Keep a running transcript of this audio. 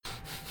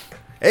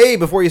Hey,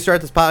 before you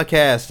start this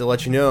podcast, to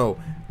let you know,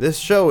 this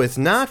show is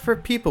not for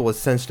people with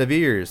sensitive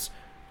ears.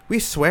 We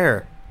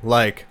swear,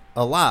 like,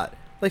 a lot.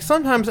 Like,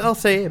 sometimes I'll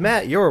say,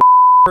 Matt, you're a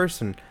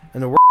person,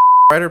 and the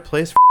writer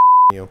plays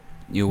you.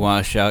 You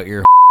wash out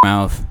your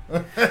mouth.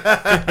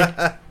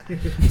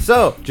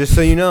 So, just so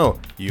you know,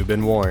 you've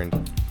been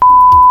warned.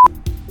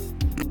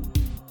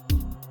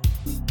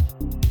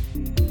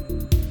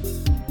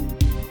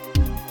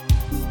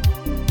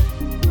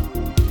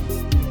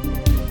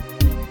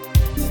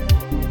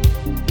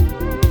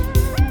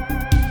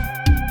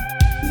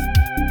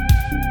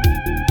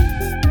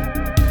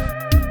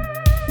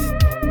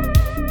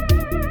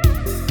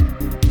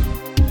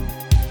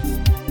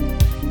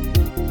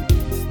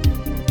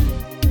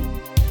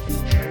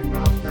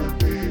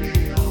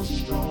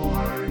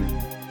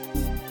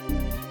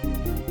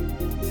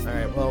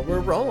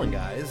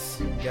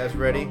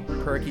 Ready?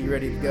 Perky,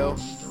 ready to go?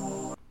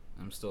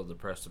 I'm still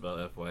depressed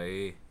about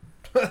FYE.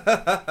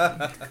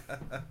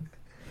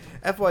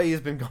 FYE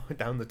has been going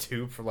down the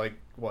tube for like,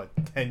 what,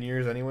 10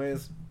 years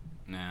anyways?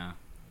 Nah.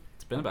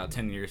 It's been about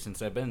 10 years since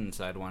I've been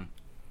inside one.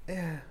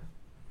 Yeah.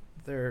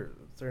 They're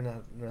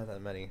not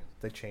that many.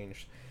 They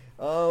changed.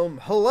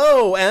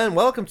 Hello and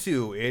welcome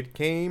to It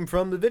Came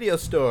From the Video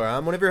Store.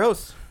 I'm one of your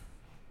hosts.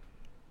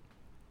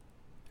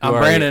 I'm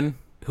Brandon.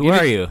 Who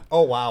are you?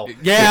 Oh, wow.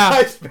 Yeah.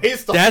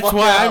 That's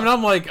why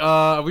I'm like,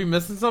 are we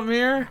missing something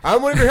here?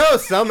 I'm one of your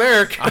hosts. I'm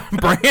Eric. I'm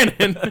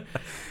Brandon.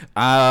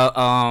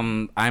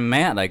 I'm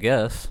Matt, I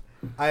guess.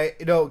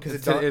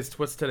 Because it's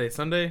what's today?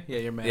 Sunday? Yeah,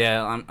 you're Matt.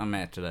 Yeah, I'm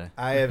Matt today.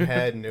 I have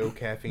had no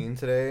caffeine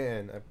today,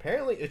 and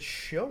apparently it's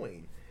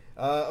showing.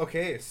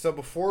 Okay, so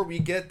before we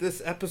get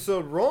this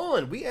episode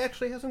rolling, we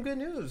actually have some good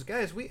news.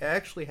 Guys, we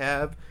actually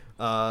have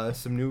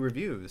some new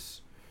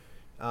reviews.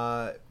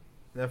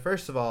 Now,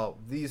 first of all,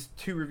 these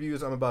two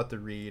reviews I'm about to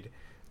read,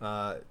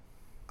 I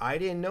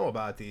didn't know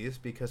about these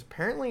because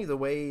apparently the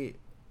way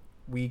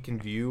we can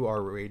view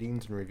our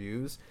ratings and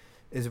reviews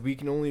is we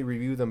can only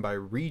review them by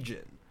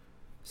region.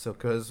 So,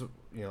 because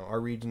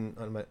our region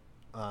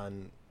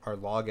on our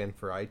login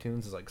for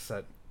iTunes is like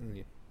set in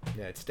the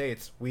United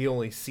States, we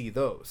only see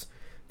those.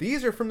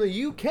 These are from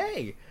the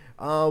UK.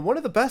 One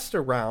of the best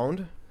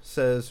around,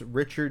 says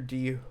Richard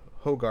D.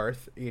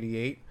 Hogarth,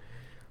 88.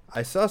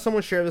 I saw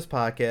someone share this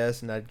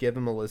podcast, and I'd give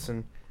him a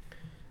listen.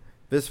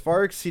 This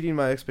far exceeding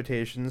my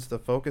expectations. The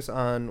focus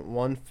on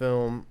one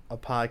film, a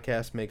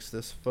podcast, makes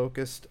this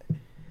focused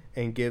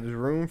and gives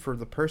room for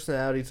the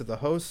personalities of the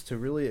hosts to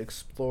really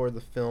explore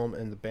the film,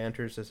 and the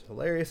banters is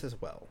hilarious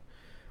as well.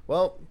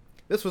 Well,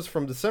 this was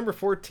from December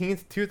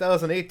 14th,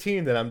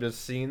 2018 that I'm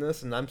just seeing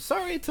this, and I'm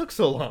sorry it took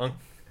so long.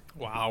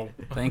 Wow.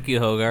 Thank you,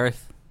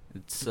 Hogarth.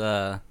 It's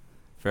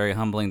very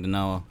humbling to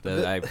know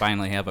that I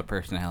finally have a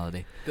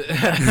personality.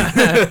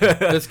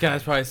 This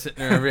guy's probably sitting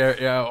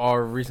there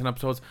our recent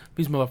episodes.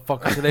 These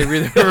motherfuckers, they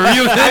read the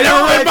reviews. They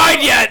never read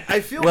mine yet.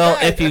 I feel well,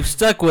 bad. if you've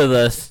stuck with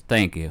us,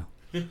 thank you.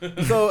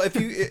 So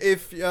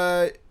if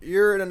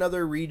you're in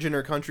another region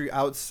or country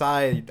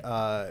outside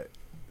the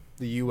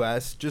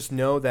U.S., just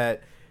know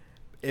that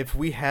if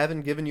we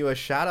haven't given you a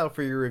shout out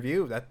for your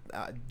review,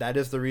 that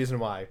is the reason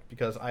why.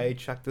 Because I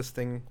check this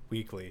thing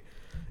weekly,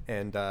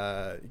 and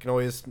you can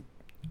always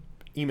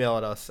email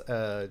at us.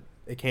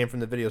 It came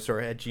from the video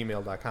store at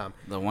gmail.com.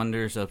 The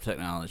wonders of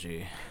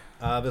technology.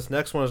 This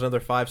next one is another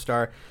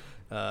 5-star.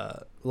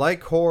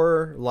 Like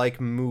horror, like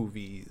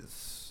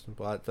movies.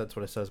 Well, that's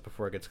what it says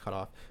before it gets cut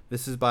off.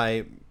 This is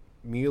by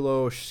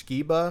Milo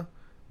Skiba,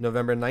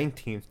 November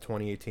 19th,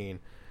 2018.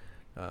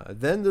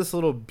 Then this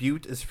little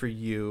butte is for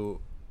you.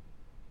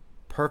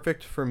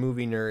 Perfect for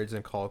movie nerds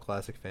and cult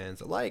classic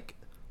fans alike.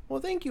 Well,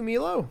 thank you,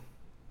 Milo.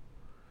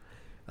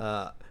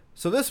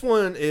 So this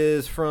one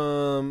is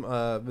from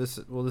this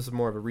is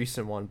more of a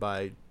recent one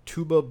by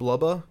Tuba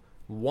Blubba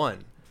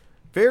 1.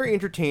 Very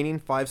entertaining,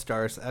 5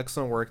 stars,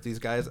 excellent work. These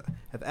guys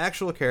have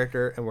actual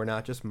character and we're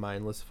not just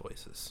mindless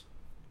voices.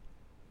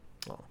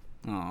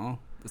 Oh,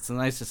 that's the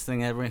nicest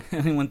thing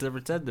anyone's ever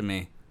said to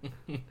me.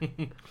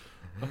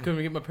 I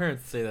couldn't get my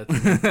parents to say that to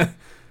me.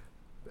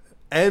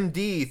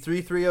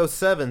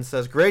 MD3307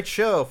 says, great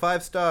show,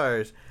 5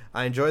 stars.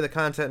 I enjoy the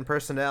content and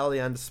personality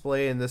on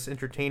display in this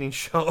entertaining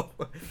show.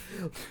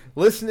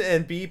 Listen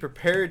and be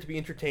prepared to be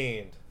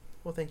entertained.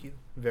 Well, thank you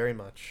very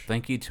much.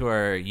 Thank you to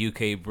our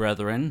UK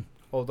brethren.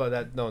 Oh,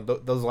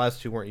 those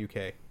last two weren't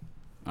UK.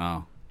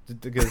 Oh,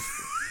 because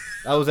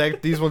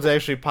these ones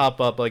actually pop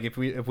up like if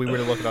we were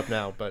to look it up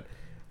now. But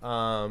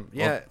yeah.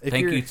 Well,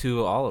 thank you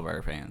to all of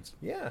our fans.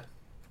 Yeah.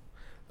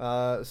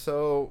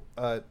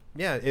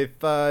 Yeah. If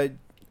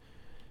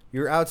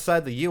you're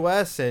outside the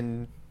U.S.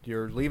 and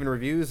you're leaving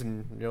reviews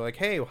and you're like,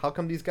 hey, how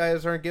come these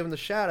guys aren't giving the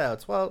shout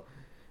outs? Well,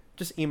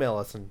 just email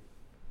us and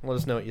let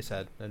us know what you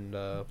said, and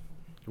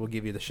we'll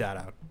give you the shout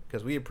out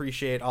because we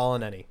appreciate all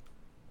and any.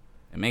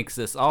 It makes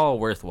this all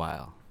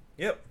worthwhile.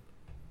 Yep.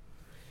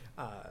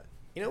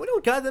 We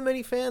don't got that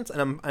many fans,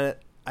 and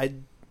I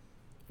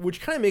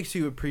which kind of makes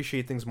you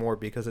appreciate things more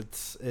because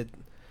it's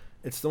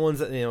the ones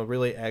that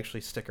really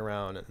actually stick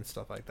around and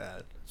stuff like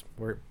that.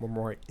 We're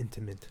more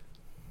intimate.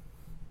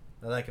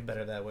 I like it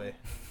better that way.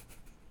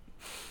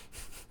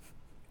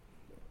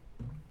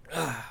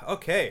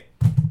 Okay.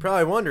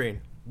 Probably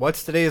wondering,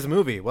 what's today's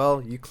movie?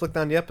 Well, you clicked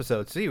on the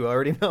episode, so you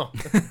already know.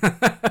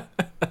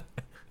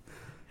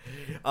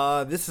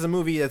 This is a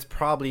movie that's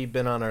probably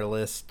been on our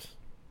list.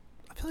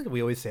 I feel like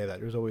we always say that.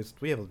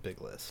 We have a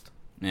big list.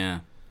 Yeah.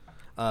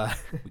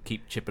 We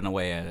keep chipping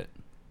away at it.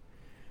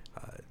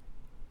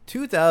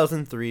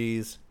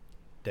 2003's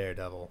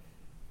Daredevil.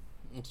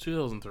 It's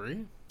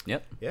 2003.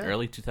 Yep. Yeah.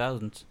 Early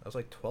 2000s. I was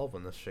like 12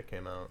 when this shit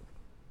came out.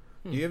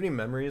 Do you have any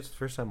memories the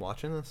first time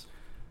watching this?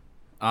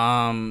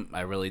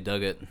 I really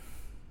dug it.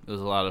 It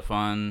was a lot of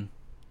fun.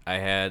 I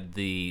had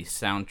the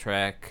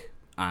soundtrack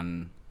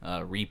on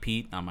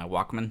repeat on my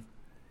Walkman.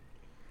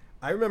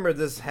 I remember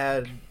this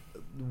had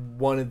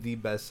one of the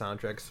best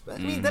soundtracks. I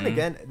mean, then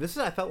again,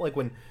 I felt like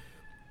when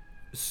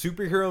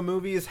superhero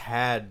movies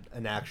had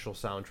an actual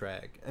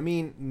soundtrack. I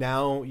mean,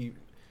 now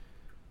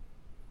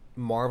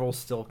Marvel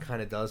still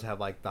kind of does have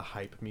like the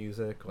hype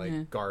music,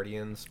 like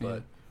Guardians,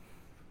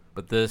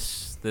 But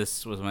this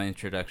was my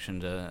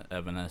introduction to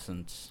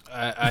Evanescence.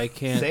 I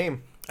can't.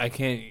 Same. I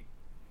can't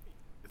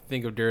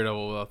think of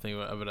Daredevil without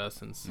thinking about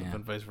Evanescence, Yeah.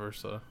 and vice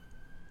versa.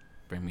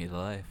 Bring me to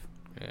life.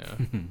 Yeah.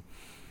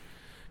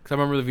 Because I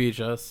remember the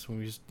VHS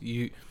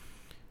when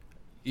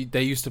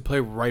they used to play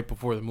right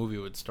before the movie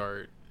would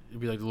start. It'd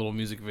be like a little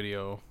music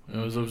video. It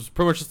was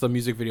pretty much just a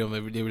music video.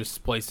 And they would just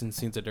splice in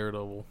scenes of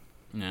Daredevil.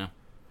 Yeah.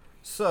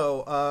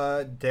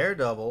 So,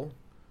 Daredevil,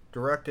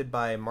 directed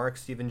by Mark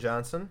Steven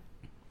Johnson,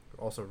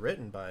 also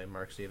written by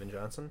Mark Steven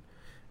Johnson,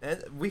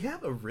 and we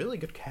have a really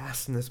good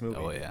cast in this movie.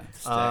 Oh yeah.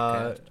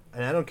 Stack cast.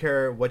 And I don't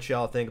care what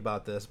y'all think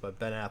about this, but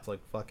Ben Affleck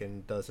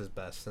fucking does his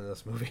best in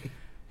this movie.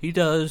 He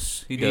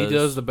does. He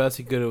does the best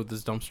he could with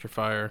this dumpster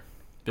fire.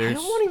 I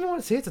don't even want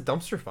to say it's a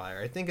dumpster fire.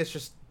 I think it's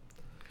just.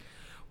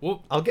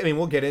 Well,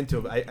 we'll get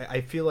into it.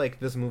 I feel like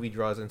this movie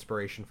draws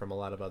inspiration from a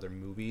lot of other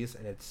movies,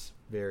 and it's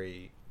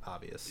very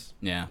obvious.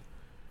 Yeah.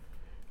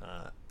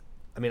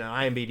 I mean,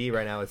 on IMDb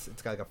right now, it's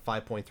got like a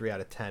 5.3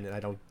 out of 10, and I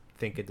don't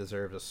think it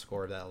deserves a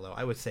score that low.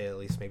 I would say at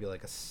least maybe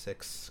like a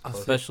 6. Closer.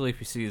 Especially if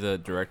you see the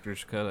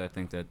director's cut, I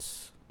think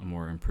that's a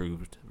more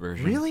improved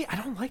version. Really? I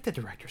don't like the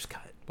director's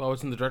cut. well,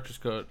 what's in the director's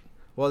cut?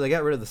 Well, they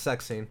got rid of the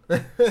sex scene.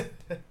 What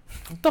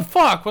the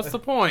fuck? What's the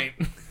point?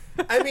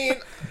 I mean,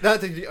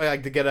 not to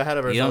get ahead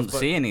of ourselves. You don't but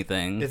see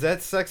anything. is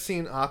that sex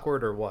scene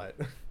awkward or what?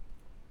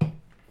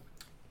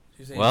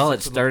 Well,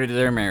 it started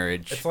their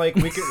marriage. It's like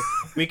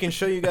we can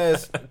show you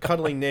guys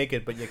cuddling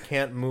naked, but you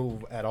can't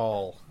move at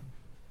all.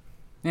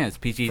 Yeah, it's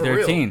For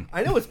PG-13. real.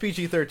 I know it's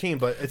PG-13,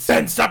 but it's.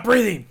 Ben, stop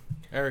breathing.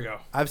 There we go.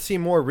 I've seen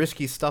more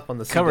risky stuff on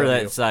the Cover CW.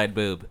 that side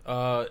boob.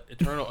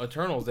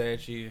 Eternals. They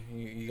actually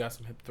you got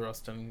some hip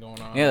thrusting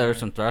going on. Yeah, there was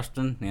some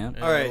thrusting. Yeah.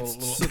 All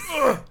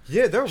right.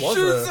 Yeah, there was.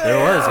 There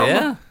was,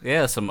 yeah.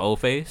 Yeah, some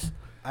O-face.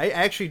 I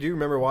actually do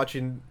remember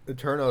watching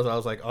Eternals. I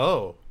was like,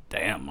 oh,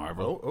 Damn,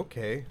 Marvel.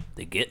 okay.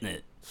 They getting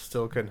it.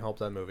 Still couldn't help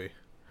that movie.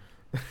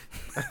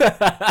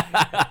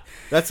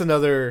 That's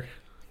another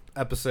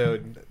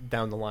episode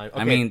down the line. Okay.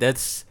 I mean,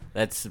 that's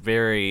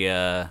very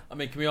I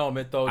mean, can we all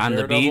admit though? on the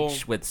Daredevil,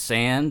 beach with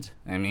sand.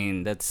 I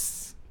mean,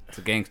 it's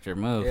a gangster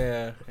move.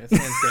 Yeah, it's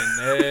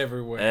getting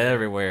everywhere.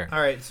 Everywhere.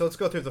 All right, so let's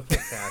go through the full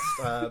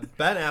cast.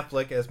 Ben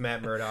Affleck as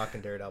Matt Murdock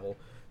in Daredevil.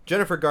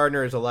 Jennifer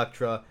Gardner as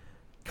Elektra.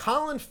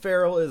 Colin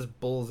Farrell as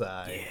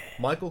Bullseye. Yeah.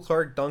 Michael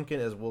Clark Duncan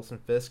as Wilson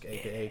Fisk,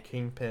 a.k.a.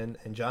 Kingpin.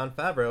 And Jon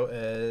Favreau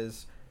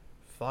as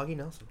Foggy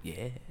Nelson.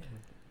 Yeah.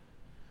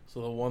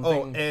 So the one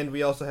Oh, thing. and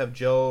we also have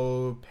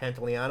Joe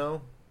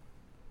Pantoliano,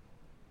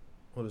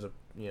 who's a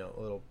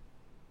little.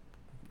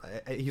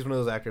 He's one of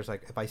those actors.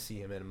 Like if I see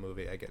him in a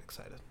movie, I get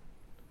excited.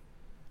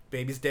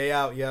 Baby's Day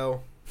Out,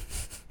 yo.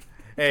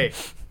 Hey,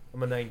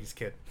 I'm a '90s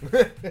kid.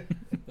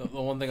 The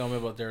one thing I'll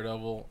admit about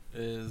Daredevil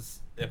is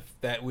if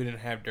we didn't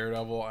have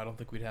Daredevil, I don't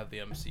think we'd have the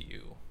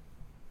MCU.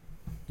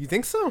 You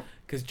think so?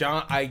 Because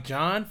John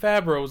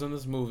Favreau was in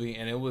this movie,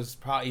 and it was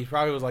he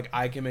probably was like,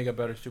 I can make a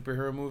better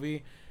superhero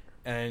movie,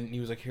 and he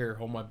was like, here,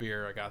 hold my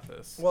beer, I got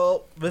this.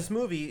 Well, this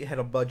movie had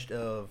a budget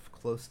of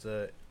close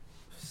to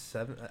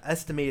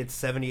estimated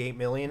 $78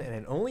 million, and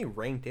it only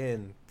ranked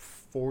in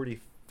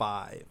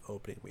 45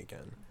 opening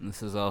weekend.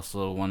 This is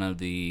also one of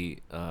the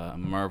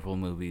Marvel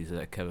movies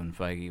that Kevin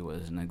Feige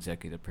was an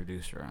executive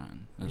producer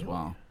on as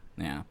well.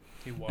 Yeah.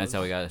 He was. That's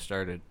how he got it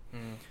started.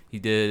 Mm.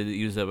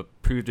 He was a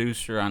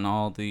producer on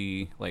all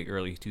the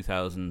early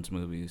 2000s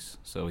movies,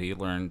 so he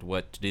learned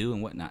what to do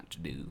and what not to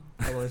do.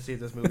 I want to see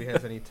if this movie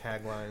has any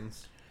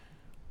taglines.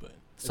 But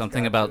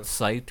Something got about to.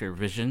 sight or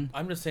vision.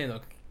 I'm just saying, though,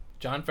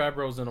 Jon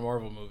Favreau's in a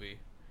Marvel movie.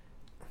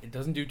 It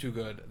doesn't do too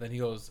good. Then he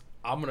goes,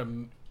 I'm going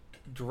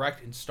to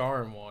direct and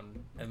star in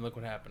one, and look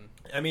what happened.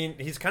 I mean,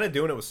 he's kind of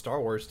doing it with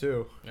Star Wars,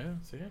 too. Yeah,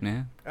 see?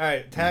 Yeah. All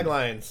right,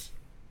 taglines.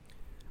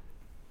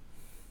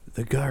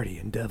 The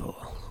Guardian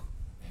Devil.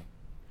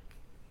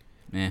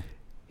 Yeah.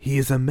 He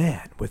is a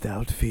man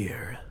without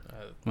fear.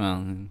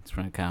 Well, it's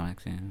from the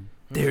comics, yeah.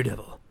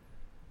 Daredevil.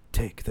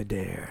 Take the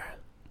dare.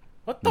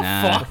 What the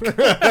Nah.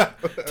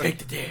 fuck? Take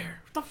the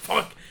dare. What the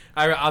fuck?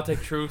 I'll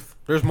take truth.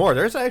 There's more.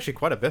 There's actually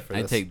quite a bit for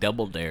I this. take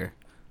Double Dare.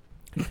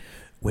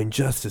 When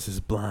justice is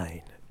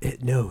blind,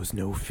 It knows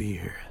no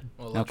fear.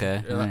 Well,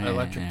 Okay.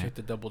 Electric Yeah. took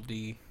the double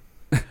D.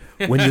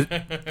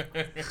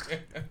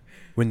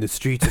 When the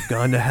streets have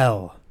gone to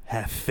hell,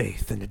 have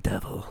faith in the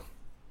devil.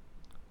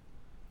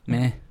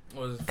 Meh.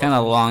 Was it Kind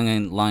of long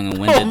and winded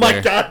Oh my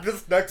there. god,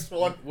 this next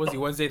one. Was he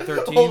Wednesday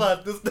 13? Hold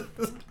on, this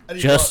I need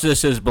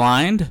Justice is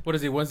blind. What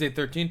is he, Wednesday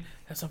 13?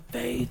 Have some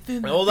faith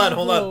in the Hold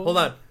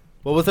on.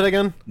 What was it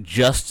again?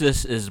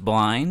 Justice is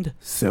blind.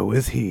 So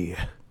is he.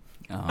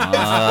 Oh, I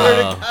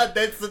swear to God,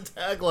 that's the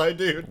tagline,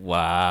 dude.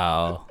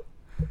 wow.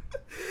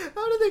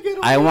 How did they get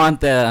away? I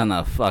want that on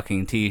a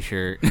fucking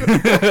t-shirt.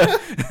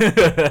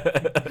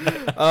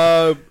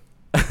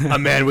 A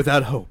man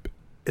without hope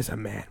is a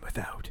man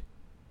without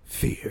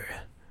fear.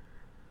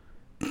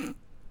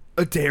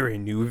 A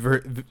daring new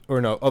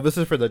this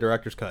is for the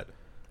director's cut.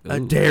 A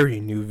Ooh.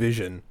 daring new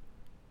vision.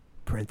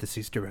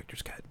 Parentheses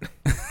director's cut.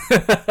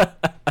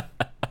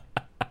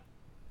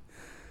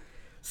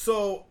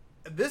 So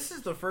this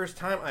is the first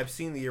time I've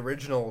seen the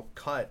original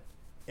cut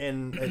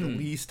in at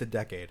least a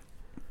decade.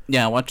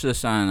 Yeah, watch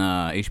this on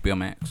HBO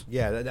Max.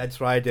 Yeah, that's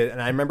what I did.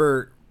 And I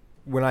remember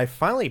when I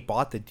finally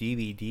bought the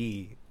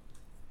DVD,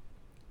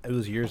 it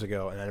was years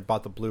ago, and I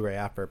bought the Blu-ray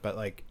after. But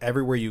like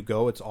everywhere you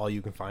go, it's all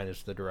you can find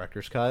is the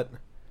director's cut.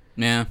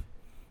 Yeah.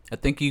 I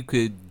think you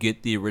could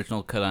get the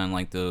original cut on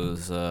like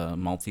those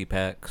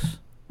multi-packs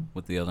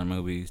with the other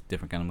movies,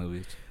 different kind of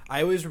movies.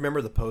 I always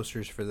remember the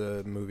posters for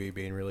the movie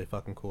being really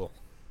fucking cool.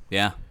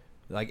 Yeah.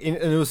 Like, and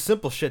it was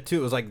simple shit too.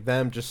 It was like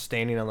them just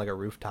standing on like a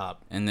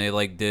rooftop. And they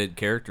like did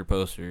character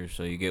posters,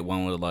 so you get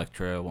one with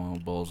Elektra, one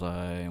with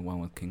Bullseye, and one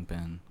with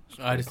Kingpin. It's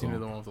I just pretty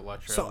needed the one with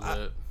Electra. So that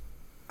was it.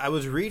 I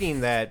was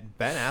reading that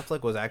Ben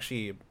Affleck was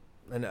actually,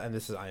 and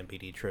this is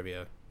IMDb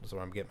trivia. This is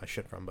where I'm getting my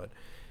shit from, but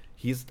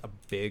he's a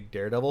big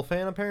Daredevil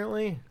fan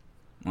apparently.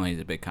 Well, he's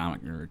a big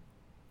comic nerd.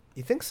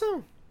 You think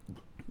so?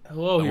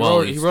 Hello,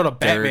 Well, he he's wrote a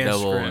Batman Daredevil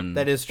script. and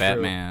That is true.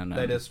 Batman. That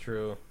and- is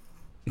true.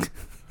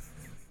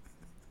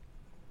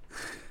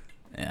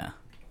 Yeah.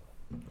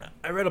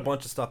 I read a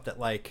bunch of stuff that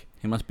like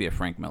He must be a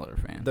Frank Miller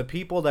fan. the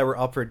people that were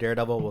up for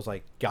Daredevil was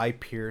like Guy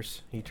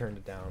Pearce. He turned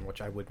it down,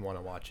 which I wouldn't want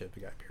to watch it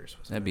if Guy Pearce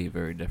was. That'd be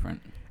very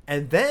different.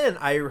 And then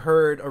I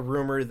heard a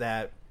rumor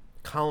that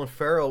Colin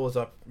Farrell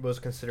was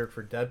considered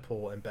for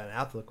Deadpool and Ben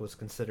Affleck was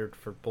considered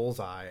for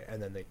Bullseye,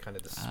 and then they kind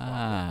of just swapped it.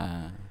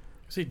 Ah.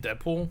 Is he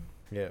Deadpool?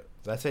 Yeah.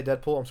 Did I say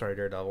Deadpool? I'm sorry,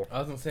 Daredevil. I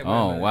was gonna say.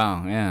 Oh,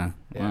 wow. Yeah.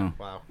 Yeah. Wow.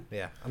 Wow.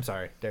 Yeah. I'm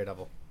sorry,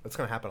 Daredevil. It's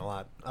gonna happen a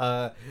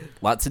lot.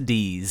 Lots of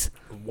D's.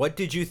 What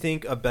did you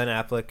think of Ben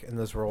Affleck in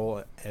this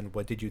role, and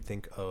what did you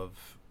think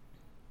of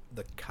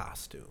the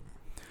costume?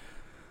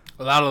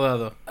 A lot of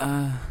leather.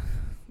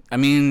 I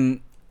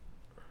mean,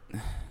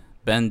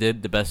 Ben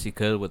did the best he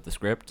could with the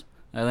script,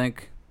 I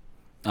think.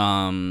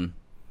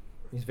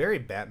 He's very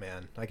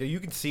Batman. Like you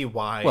can see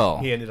why Well-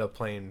 he ended up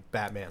playing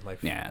Batman.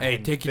 Like Yeah. Hey,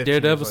 in take your 15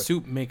 years Daredevil later.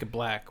 suit, make it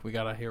black. We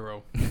got a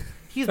hero.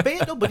 He's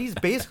no, but he's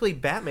basically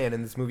Batman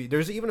in this movie.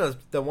 There's even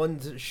the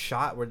one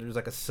shot where there's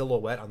like a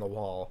silhouette on the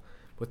wall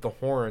with the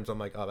horns. I'm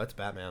like, oh, that's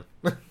Batman.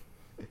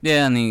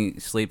 Yeah, and he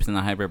sleeps in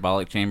the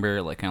hyperbolic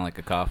chamber, like kind of like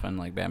a coffin,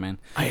 like Batman.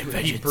 I am He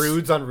vengeance.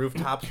 broods on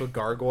rooftops with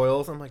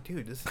gargoyles. I'm like,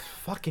 dude, this is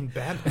fucking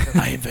Batman.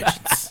 I am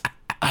vengeance.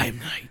 I am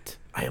night.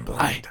 I am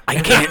blind. I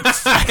can't.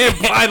 I am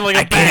blind like a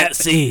I can't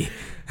see.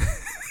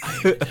 I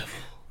am the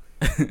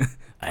devil.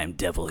 I am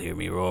devil. Hear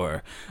me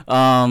roar.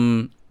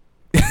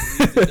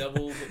 He's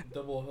the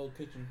double hell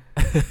kitchen.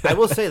 I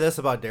will say this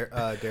about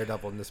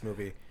Daredevil in this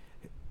movie: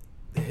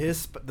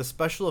 the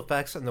special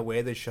effects and the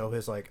way they show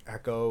his like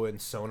echo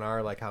and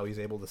sonar, like how he's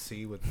able to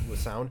see with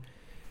sound.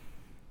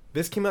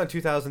 This came out in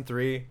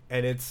 2003,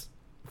 and it's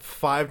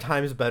 5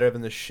 times better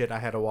than the shit I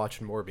had to watch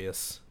in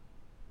Morbius.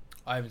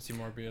 I haven't seen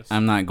Morbius.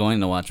 I'm not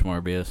going to watch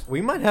Morbius.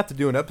 We might have to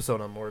do an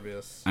episode on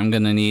Morbius. I'm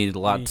gonna need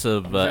lots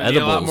of Gonna need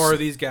edibles. a lot more of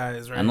these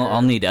guys, right?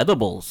 I'll need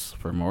edibles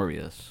for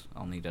Morbius.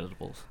 I'll need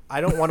edibles. I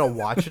don't want to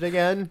watch it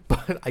again,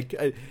 but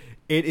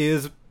it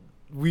is.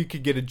 We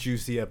could get a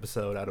juicy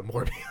episode out of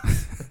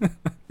Morbius.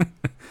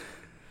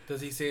 Does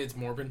he say it's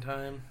Morbin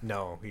time?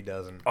 No, he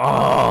doesn't.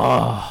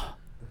 Oh,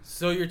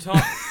 So you're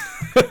talking.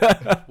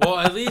 Well,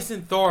 at least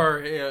in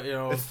Thor, you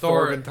know, It's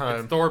Thor. Thorbin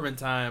time. It's Thorbin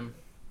time.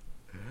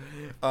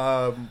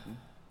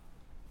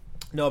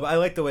 No, but I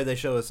like the way they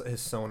show his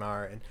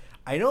sonar, and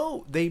I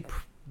know they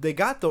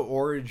got the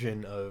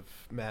origin of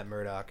Matt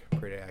Murdock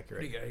pretty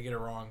accurate. You get it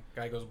wrong.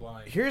 Guy goes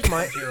blind. Here's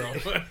my Hero.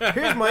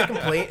 here's my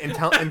complaint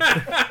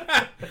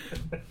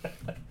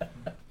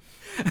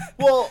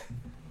well,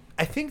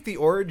 I think the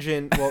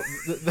origin. Well,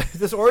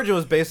 this origin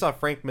was based off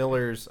Frank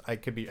Miller's. I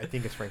think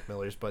it's Frank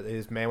Miller's, but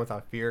his Man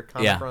Without Fear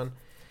comic Yeah. run.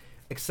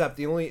 Except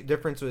the only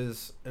difference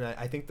was, and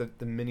I think the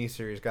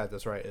miniseries got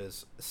this right,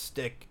 is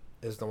Stick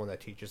is the one that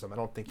teaches him. I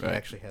don't think he Right.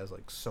 actually has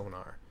like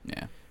sonar.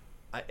 yeah.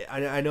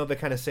 I know they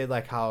kind of say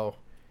like how.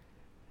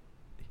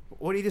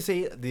 What did he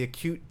say? The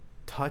acute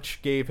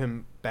touch gave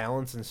him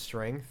balance and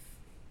strength.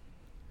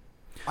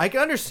 I can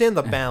understand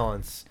the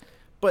balance,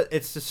 but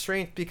it's the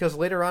strength because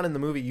later on in the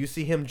movie you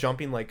see him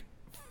jumping like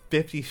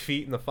 50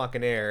 feet in the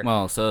fucking air.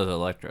 Well, so is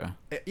Elektra.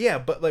 Yeah,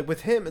 but like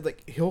with him,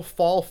 like he'll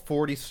fall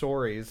 40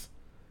 stories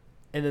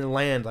and then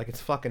land like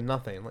it's fucking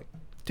nothing. I'm like,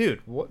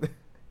 dude, what?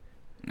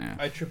 Yeah.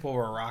 I trip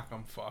over a rock,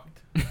 I'm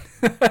fucked.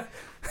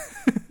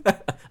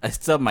 I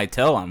stub my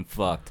toe, I'm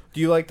fucked. Do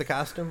you like the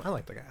costume? I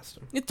like the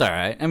costume. It's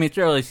alright. I mean, it's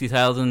early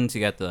 2000s.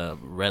 You got the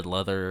red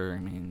leather.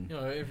 I mean, You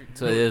know, if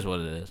so it is what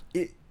it is.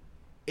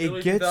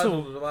 It gets there's a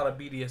lot of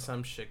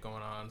BDSM shit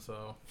going on,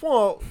 so.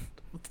 well.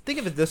 Think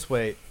of it this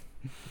way,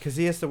 because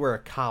he has to wear a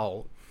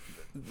cowl.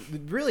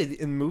 Really,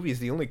 in movies,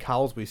 the only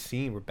cowls we've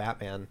seen were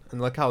Batman, and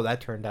look how that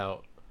turned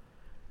out.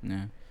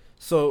 Yeah.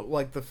 So,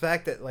 like, the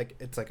fact that, like,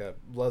 it's like a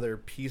leather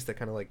piece that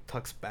kind of, like,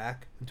 tucks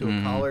back into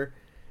a collar,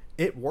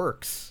 it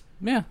works.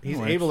 Yeah. He's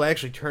able to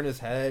actually turn his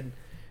head.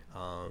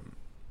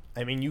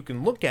 I mean, you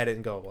can look at it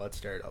and go, well, that's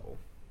Daredevil.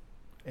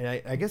 And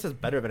I guess it's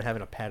better than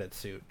having a padded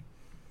suit.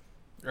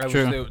 I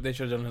wish they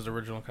should have done his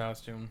original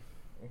costume.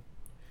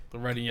 The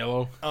red and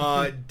yellow.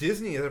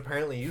 Disney is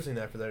apparently using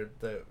that for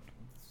the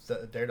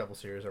Daredevil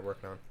series they're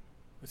working on.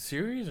 A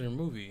series or a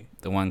movie?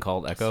 The one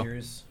called Echo.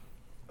 Series.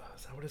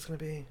 Is that what it's going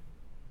to be?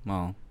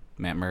 Well,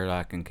 Matt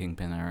Murdock and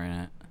Kingpin are in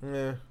it.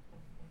 Yeah.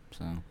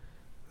 So.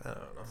 I don't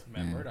know.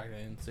 Matt Murdock, I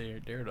didn't say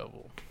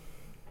Daredevil.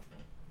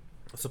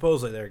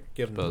 Supposedly they're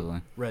giving Supposedly.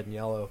 them red and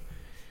yellow.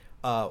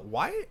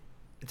 Why?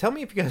 Tell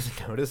me if you guys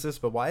notice this,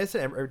 but why is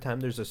it every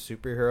time there's a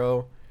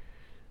superhero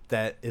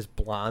that is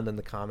blonde in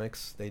the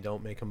comics, they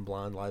don't make him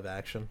blonde live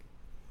action?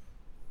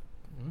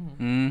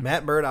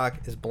 Matt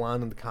Murdock is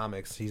blonde in the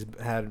comics. He's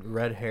had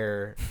red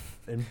hair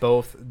in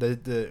both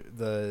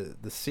the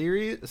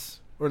series,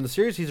 or in the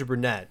series he's a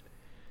brunette.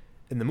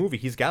 In the movie,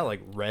 he's got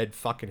like red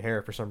fucking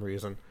hair for some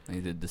reason. They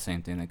did the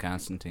same thing to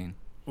Constantine.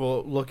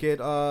 Well, look at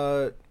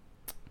the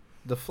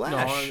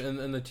Flash. No,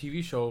 in the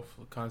TV show,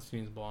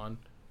 Constantine's blonde.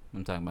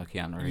 I'm talking about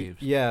Keanu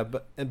Reeves. Yeah,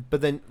 but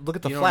then look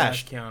at the you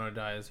Flash. Don't have Keanu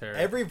dye his hair.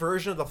 Every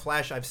version of the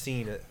Flash I've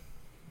seen,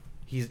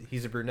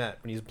 he's a brunette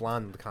when he's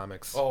blonde in the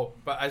comics. Oh,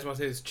 but I just want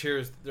to say this.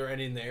 Cheers! They're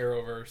ending the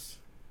Arrowverse.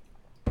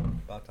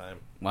 About time.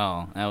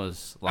 Well, that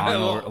was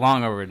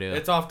long overdue.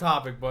 It's off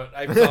topic, but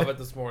I saw it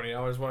this morning.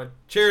 I just want to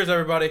cheers,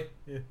 everybody.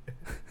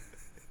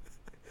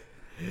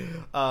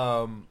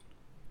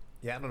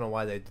 Yeah, I don't know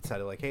why they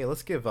decided like, hey,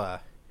 let's give Ben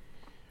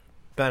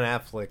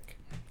Affleck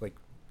like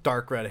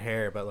dark red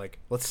hair, but like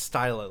let's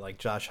style it like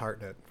Josh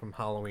Hartnett from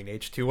Halloween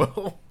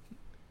H2O.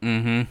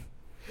 I'm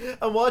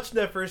watching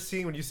that first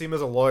scene when you see him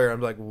as a lawyer.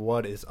 I'm like,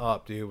 what is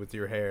up, dude, with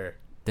your hair?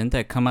 Didn't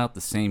that come out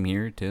the same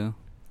year too?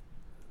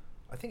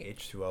 I think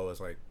H2O was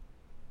like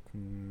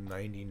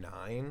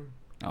 99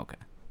 Okay.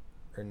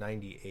 or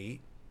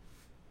 98.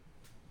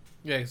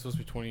 Yeah, it's supposed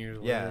to be 20 years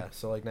later. Yeah,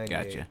 so like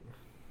 98.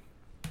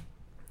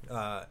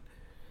 Gotcha.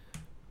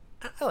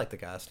 I like the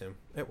costume.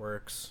 It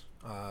works.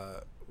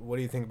 What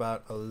do you think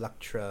about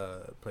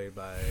Elektra, played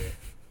by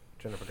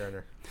Jennifer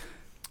Garner?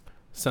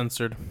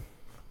 Censored.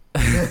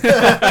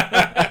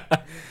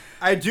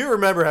 I do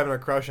remember having a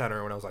crush on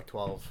her when I was like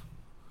 12.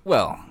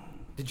 Well,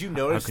 Did you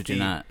notice how could you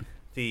not?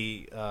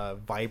 the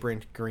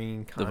vibrant green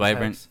contacts? The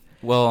vibrant.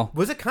 Well,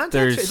 Was it contacts?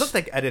 there's- It looked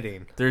like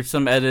editing. there's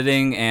some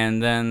editing,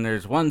 and then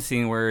there's one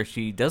scene where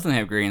she doesn't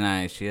have green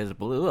eyes; she has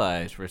blue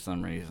eyes for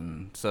some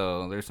reason.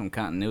 So there's some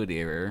continuity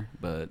error,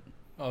 but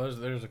Oh,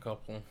 there's a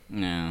couple.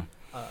 yeah.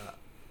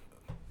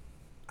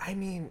 I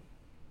mean,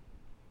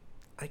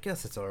 I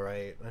guess it's all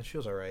right. She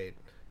was all right.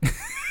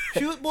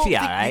 She was, She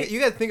all right. You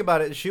got to think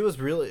about it. She was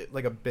really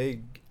like a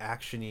big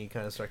action-y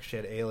kind of stuff. She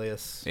had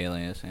Alias.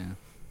 Alias, yeah.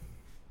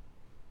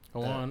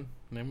 Go on.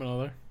 Name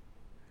another.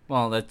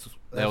 Well, that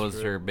That's was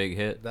true. her big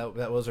hit.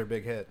 That was her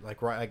big hit.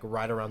 Like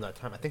right around that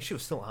time. I think she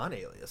was still on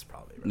Alias,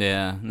 probably. Right?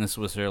 Yeah, and this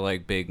was her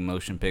like big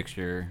motion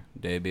picture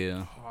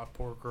debut. Oh,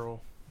 poor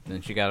girl.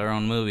 Then she got her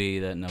own movie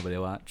that nobody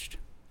watched.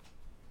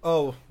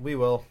 Oh, we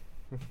will.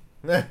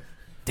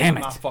 Damn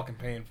I'm not it! fucking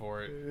paying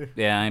for it.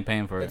 Yeah, I ain't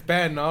paying for It's it.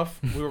 bad enough.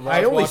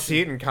 I only see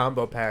it in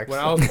combo packs. When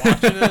I was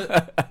watching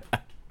it,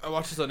 I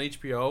watched this on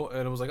HBO,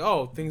 and it was like,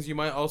 oh, things you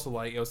might also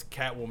like. It was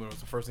Catwoman was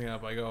the first thing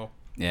up. I go,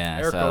 Yeah, I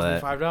Eric saw owes me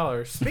that.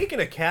 $5. Speaking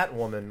of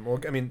Catwoman,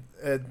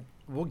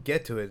 we'll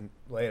get to it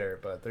later,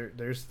 but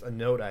there's a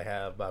note I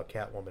have about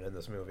Catwoman in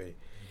this movie.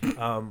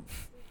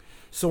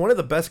 So one of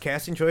the best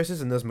casting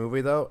choices in this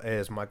movie, though,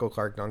 is Michael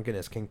Clark Duncan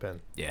as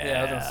Kingpin. Yeah, Yeah,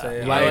 I was gonna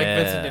say, Like- I like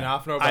Vincent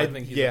D'Onofrio, but I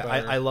think he's yeah,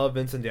 better. I love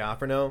Vincent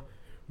D'Onofrio,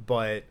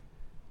 but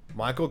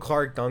Michael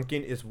Clark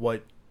Duncan is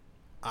what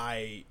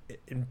I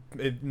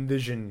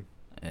envision.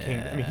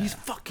 I mean, he's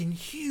fucking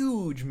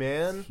huge,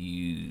 man.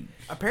 huge.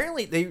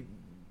 Apparently,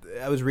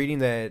 I was reading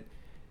that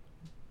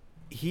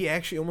he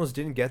actually almost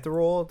didn't get the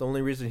role. The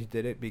only reason he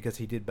did it because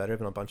he did better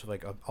than a bunch of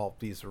like all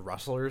these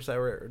wrestlers that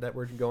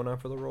were going on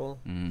for the role.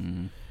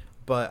 Mm-hmm.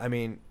 But I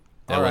mean,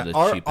 That would've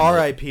cheapened it.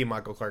 R.I.P.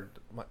 Michael Clark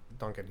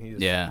Duncan. He's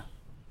Yeah,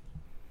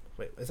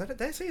 Wait,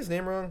 did I say his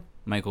name wrong?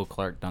 Michael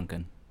Clark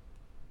Duncan.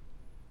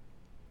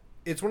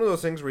 It's one of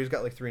those things where he's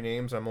got like three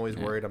names. I'm always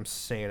Yeah. worried I'm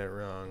saying it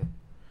wrong.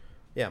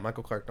 Yeah,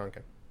 Michael Clark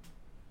Duncan.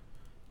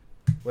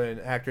 When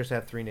actors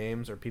have three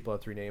names or people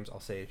have three names, I'll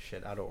say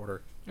shit out of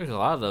order. There's a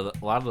lot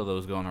of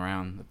those going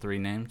around. The three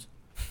names.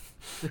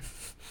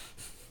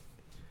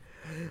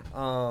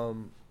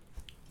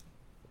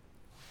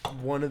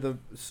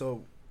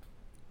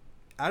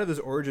 out of his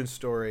origin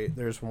story,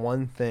 there's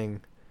one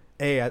thing.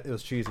 It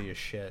was cheesy as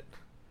shit.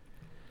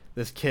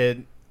 This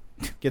kid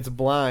gets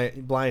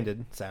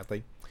blinded,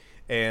 sadly,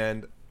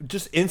 and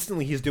just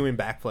instantly he's doing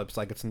backflips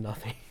like it's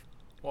nothing.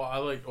 Well,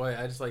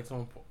 I just like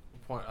someone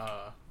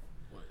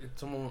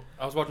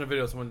I was watching a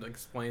video. Someone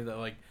explained that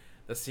like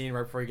the scene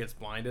right before he gets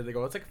blinded. They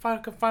go, "It's like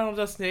Final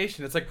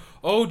Destination." It's like,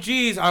 oh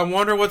geez, I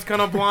wonder what's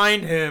gonna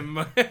blind him.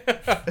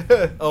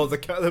 Oh,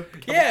 the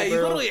yeah, he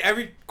literally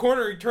every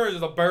corner he turns,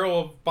 there's a barrel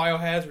of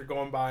biohazard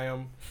going by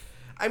him.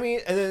 I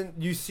mean, and then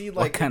you see like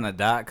what kind of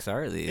docs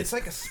are these? it's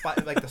like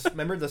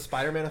remember the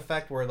Spider-Man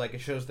effect where like it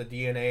shows the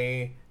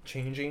DNA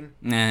changing.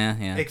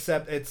 Yeah.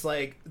 Except it's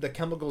like the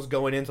chemicals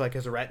going into like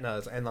his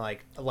retinas and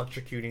like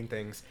electrocuting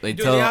things. They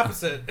Do the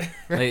opposite.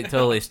 They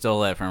totally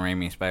stole that from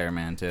Raimi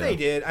Spider-Man too. They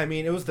did. I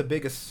mean, it was the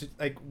biggest.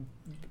 Like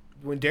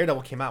when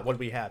Daredevil came out, what did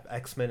we have?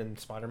 X-Men and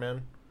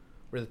Spider-Man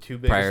were the two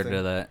biggest. Prior things.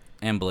 to that,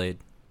 and Blade.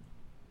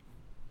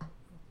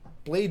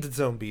 Blade's its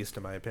own beast,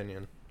 in my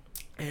opinion.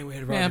 And we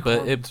had Yeah, Roger but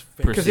Corman's it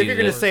face. Because if you're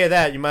gonna Proceeded. say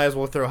that, you might as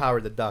well throw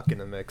Howard the Duck in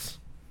the mix.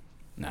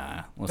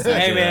 Nah, let's not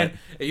Hey do man,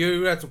 that.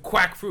 you had some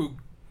quack fruit.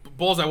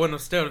 Bullseye wouldn't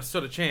have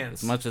stood a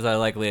chance. As much as I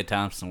like Leah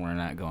Thompson, we're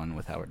not going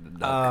with Howard the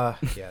Duck.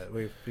 Yeah,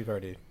 we've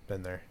already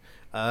been there.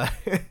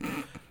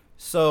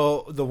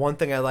 So the one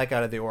thing I like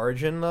out of the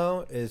origin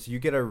though is you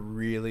get a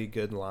really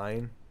good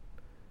line,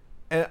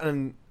 and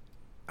I'm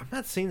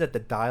not saying that the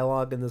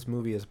dialogue in this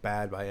movie is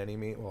bad by any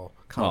means. Well,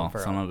 Colin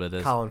Farrell. some of it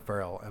is. Colin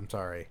Farrell. I'm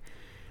sorry.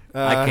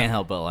 I can't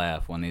help but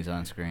laugh when he's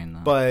on screen, though.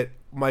 But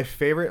my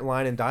favorite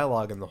line in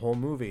dialogue in the whole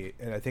movie,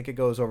 and I think it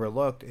goes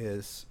overlooked,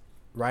 is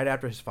right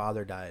after his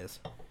father dies,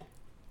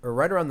 or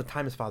right around the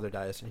time his father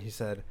dies, and he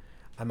said,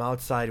 "I'm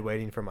outside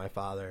waiting for my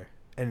father,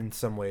 and in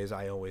some ways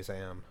I always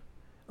am."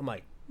 I'm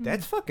like,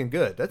 that's fucking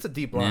good. That's a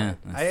deep line.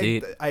 Yeah, that's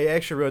deep. I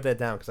actually wrote that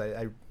down because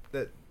I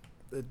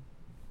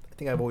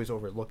think I've always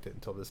overlooked it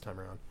until this time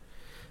around.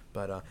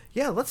 But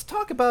yeah, let's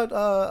talk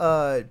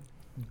about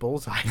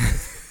Bullseye.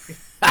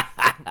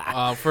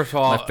 First of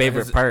all, My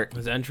favorite part.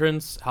 his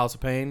entrance, House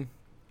of Pain.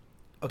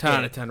 Okay. 10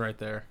 out of 10 right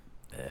there.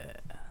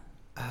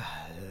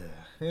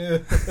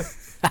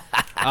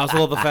 I also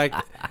love the fact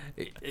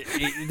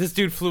this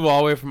dude flew all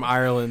the way from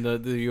Ireland to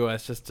the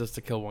U.S. just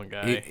to kill one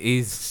guy.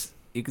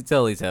 You can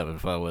tell he's having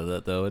fun with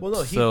it, though. It's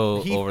Well,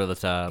 no, he- over the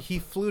top. He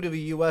flew to the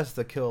U.S.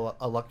 to kill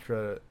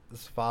Elektra's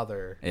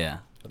father, Yeah.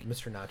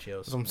 Mr. Nachios.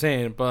 That's what I'm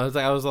saying. But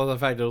I was love the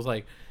fact that it was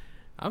like,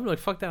 I'm like,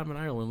 fuck that, I'm in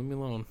Ireland, leave me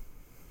alone.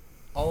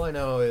 All I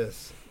know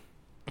is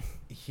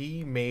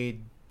he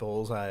made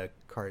Bullseye a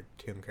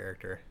cartoon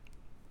character,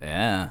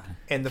 Yeah.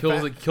 and the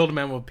Killed a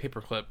man with a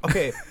paperclip.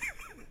 okay,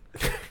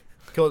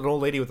 killed an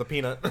old lady with a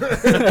peanut.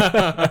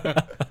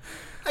 I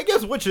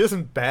guess which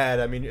isn't bad.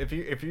 I mean, if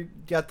you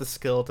got the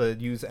skill to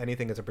use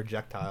anything as a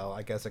projectile,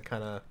 I guess it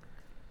kind of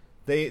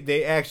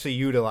they actually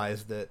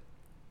utilized it.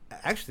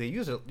 Actually,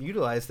 they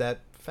utilized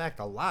that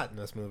fact a lot in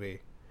this movie.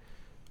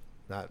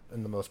 Not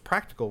in the most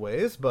practical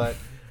ways, but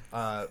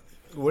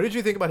what did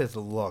you think about his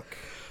look?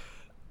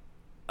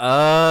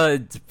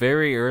 It's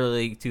very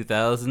early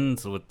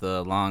 2000s with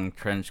the long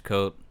trench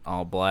coat,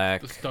 all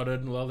black. The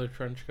studded leather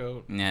trench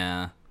coat.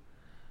 Yeah.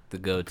 The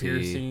goatee.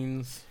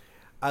 Piercings.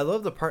 I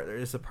love the part.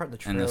 There's the part in the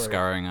trailer. And the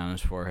scarring on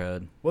his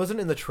forehead. Wasn't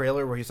in the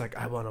trailer where he's like,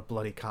 "I want a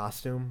bloody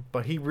costume,"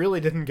 but he really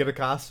didn't get a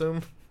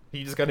costume.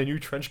 He just got a new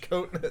trench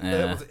coat. Yeah.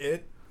 That was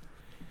it.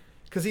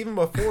 Because even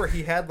before,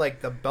 he had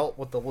like the belt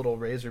with the little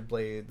razor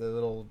blade, the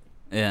little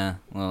Yeah.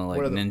 Well, like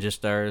What are the- ninja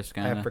stars,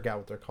 kind I of. forgot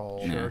what they're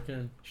called. Yeah.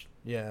 Shuriken.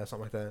 Yeah,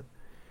 something like that.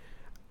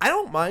 I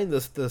don't mind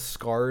the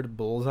scarred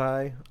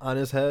bullseye on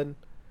his head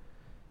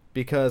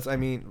because I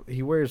mean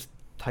he wears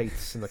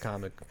tights in the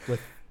comic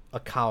with a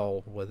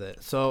cowl with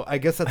it, so I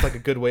guess that's like a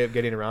good way of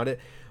getting around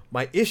it.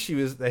 My issue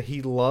is that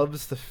he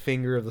loves the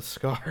finger of the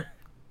scar.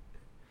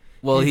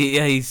 Well,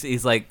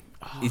 he's like,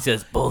 he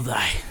says,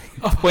 bullseye.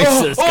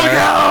 Points to the scar.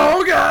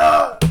 Oh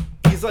god!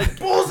 He's like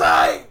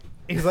bullseye.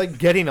 He's like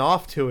getting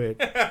off to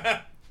it.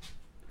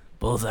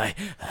 Bullseye.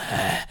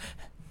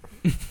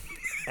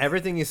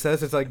 Everything he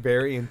says is like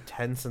very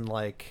intense and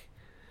like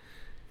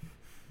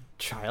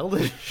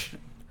childish.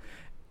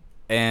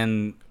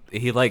 And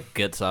he like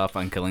gets off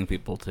on killing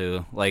people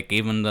too. Like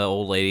even the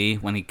old lady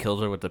when he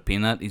kills her with the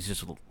peanut, he's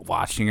just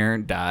watching her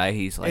die.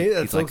 He's like,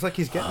 It looks like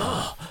he's getting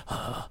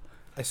off.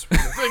 I swear.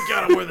 Thank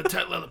God I'm wearing the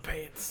tight leather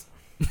pants.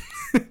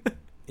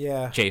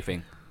 Yeah.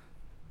 chafing.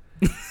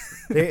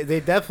 They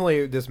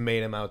definitely just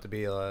made him out to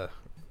be a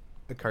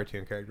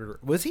cartoon character.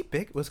 Was he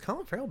big? Was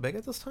Colin Farrell big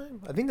at this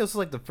time? I think this was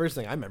like the first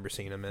thing I remember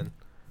seeing him in.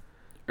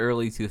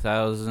 Early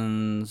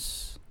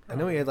 2000s. I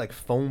know he had like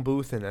Phone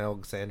Booth and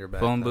Alexander back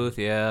Phone then. booth,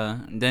 yeah.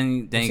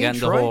 Then Was he he got in into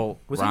Troy? the whole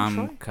Was he in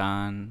Troy?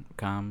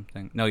 rom-com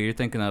thing. No, you're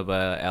thinking of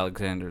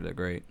Alexander the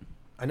Great.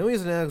 I know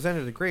he's in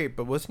Alexander the Great,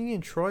 but wasn't he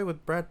in Troy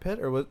with Brad Pitt?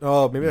 Or was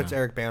maybe that's No.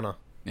 Eric Bana,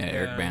 Yeah,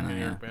 Eric Bana.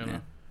 Eric Yeah.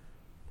 Bana.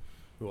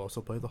 who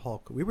also played the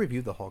Hulk. We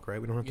reviewed the Hulk, right?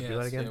 We don't have to do that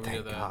Yes, again. yeah, we Thank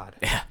did that. God.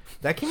 Yeah.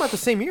 That came out the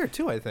same year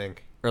too, I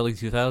think. Early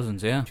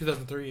 2000s, yeah.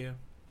 2003, yeah.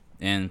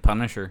 And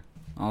Punisher,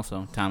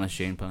 also Thomas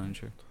Jane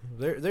Punisher.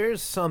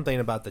 There's something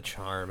about the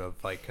charm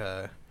of like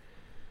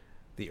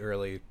the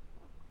early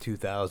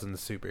 2000s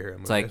superhero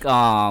movies. It's like,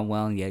 oh,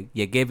 well,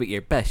 you gave it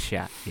your best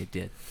shot. You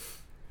did.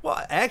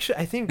 Well, actually,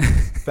 I think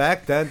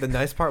back then the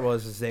nice part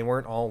was they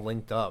weren't all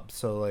linked up.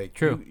 So like,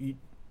 True.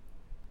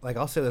 Like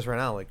I'll say this right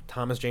now, like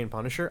Thomas Jane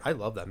Punisher, I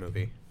love that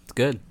movie. It's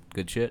good.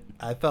 Good shit.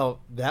 I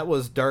felt that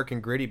was dark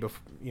and gritty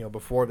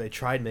before they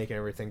tried making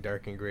everything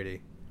dark and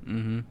gritty.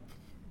 Mm-hmm.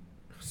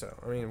 So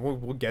I mean,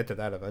 we'll get to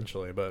that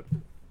eventually, but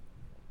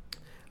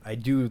I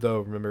do though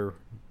remember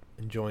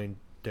enjoying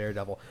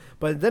Daredevil.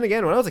 But then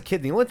again, when I was a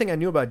kid, the only thing I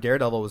knew about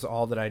Daredevil was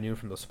all that I knew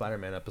from the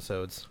Spider-Man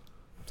episodes.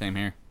 Same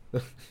here.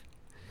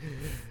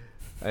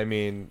 I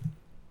mean,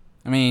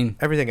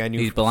 everything I knew.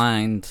 He's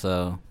blind,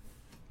 so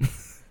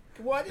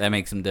What? that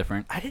makes him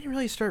different. I didn't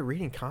really start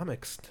reading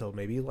comics till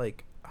maybe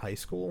like high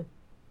school.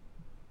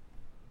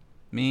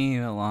 Me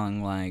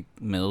along like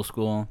middle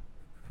school,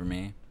 for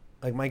me.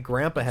 Like my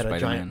grandpa had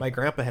Spider-Man. my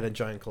grandpa had a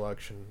giant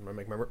collection.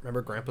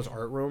 Remember Grandpa's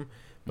art room,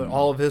 but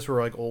all of his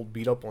were like old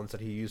beat up ones that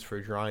he used for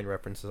drawing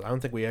references. I don't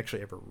think we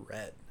actually ever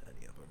read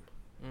any of them.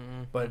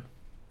 Mm-hmm. But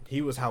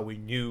he was how we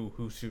knew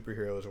who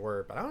superheroes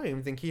were. But I don't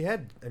even think he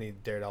had any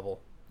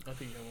Daredevil. I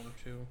think you had one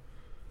or two.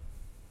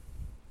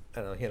 I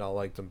don't know. He had all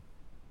like the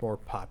more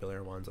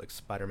popular ones like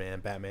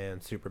Spider-Man,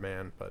 Batman,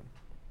 Superman. But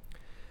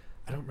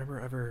I don't remember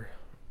ever,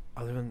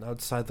 other than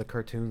outside the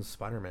cartoons,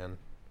 Spider-Man.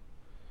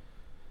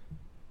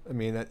 I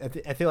mean,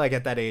 I feel like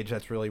at that age,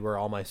 that's really where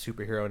all my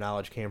superhero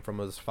knowledge came from,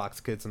 was Fox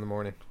Kids in the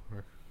morning.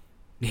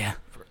 Yeah,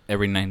 for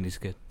every 90s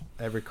kid.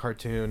 Every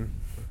cartoon.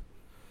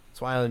 That's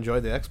why I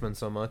enjoyed the X-Men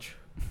so much.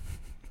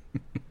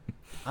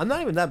 I'm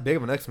not even that big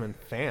of an X-Men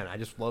fan. I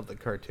just love the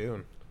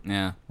cartoon.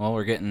 Yeah, well,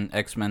 we're getting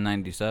X-Men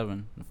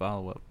 97, the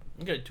follow-up.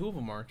 We got two of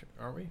them, aren't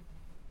we?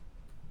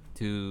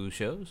 2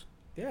 shows?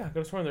 Yeah, I could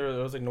have sworn there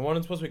was like one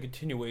is supposed to be a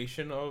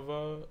continuation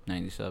of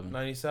 97.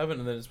 97,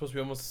 and then it's supposed to be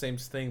almost the same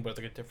thing, but it's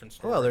like a different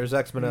story. Well, there's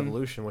X-Men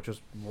Evolution, which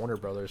was Warner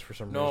Brothers for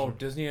some reason. No,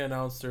 Disney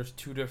announced there's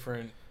 2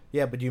 different.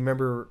 Yeah, but do you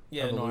remember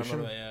Yeah, no, I Evolution?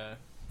 remember that.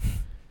 Yeah.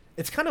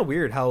 It's kind of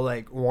weird how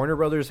like Warner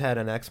Brothers had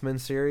an X-Men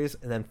series,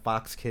 and then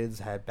Fox Kids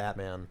had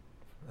Batman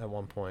at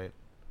one point.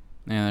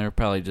 Yeah, they're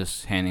probably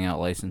just handing out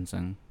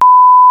licensing.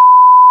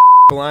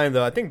 Line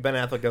though, I think Ben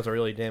Affleck does a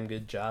really damn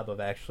good job of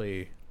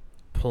actually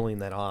pulling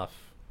that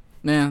off.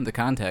 Yeah, the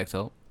contacts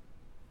help.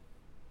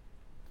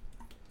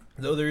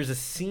 Though there's a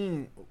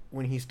scene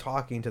when he's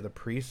talking to the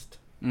priest,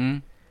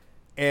 Mm.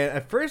 and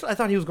at first I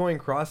thought he was going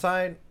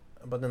cross-eyed,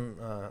 but then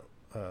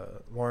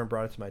Lauren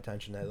brought it to my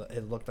attention that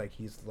it looked like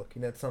he's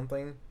looking at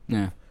something,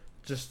 Yeah.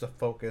 just to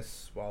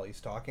focus while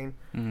he's talking.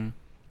 Mm-hmm.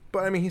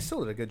 But I mean, he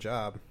still did a good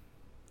job.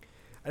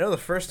 I know the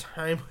first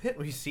time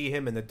we see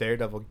him in the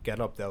Daredevil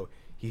getup, though,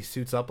 he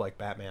suits up like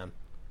Batman.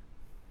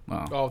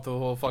 Wow. Oh, the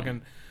whole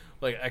fucking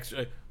like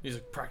extra. He's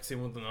like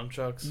practicing with the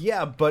nunchucks.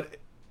 Yeah, but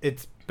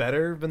it's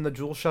better than the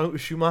Joel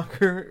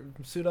Schumacher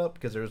suit up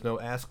because there's no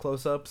ass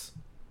close-ups.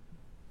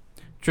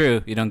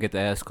 True, you don't get the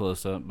ass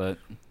close up, but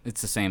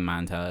it's the same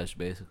montage,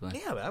 basically.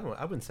 Yeah, but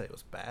I wouldn't say it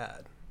was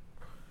bad.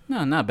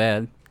 No, not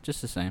bad.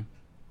 Just the same.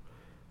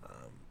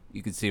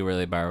 You could see where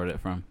they borrowed it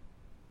from.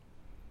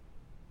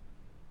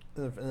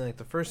 And like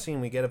the first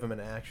scene we get of him in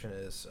action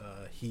is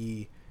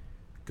he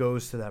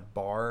goes to that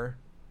bar,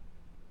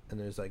 and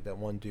there's like that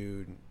one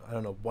dude. I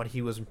don't know what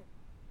he was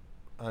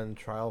on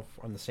trial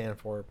on the stand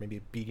for,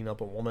 maybe beating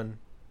up a woman.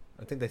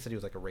 I think they said he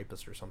was like a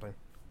rapist or something.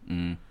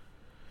 Mm.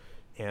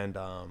 And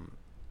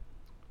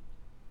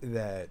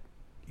that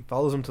he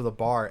follows him to the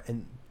bar.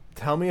 And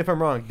tell me if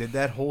I'm wrong. Did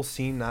that whole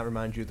scene not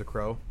remind you of The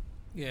Crow?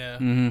 Yeah.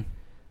 Mm-hmm.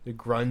 The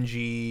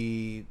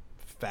grungy,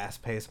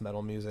 fast-paced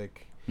metal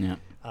music. Yeah.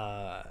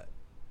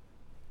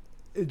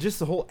 Just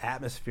the whole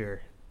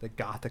atmosphere, the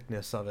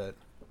gothicness of it.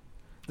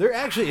 There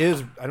actually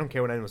is, I don't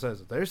care what anyone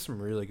says, there's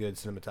some really good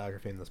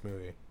cinematography in this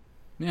movie.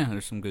 Yeah,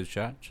 there's some good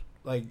shots.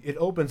 Like, it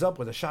opens up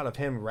with a shot of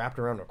him wrapped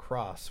around a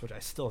cross, which I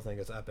still think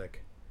is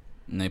epic.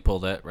 And they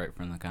pulled that right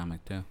from the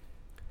comic, too.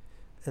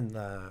 And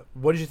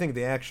what did you think of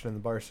the action in the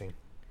bar scene?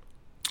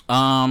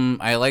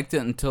 I liked it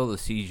until the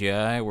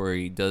CGI where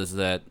he does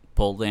that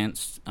pole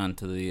dance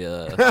onto the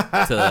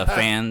to the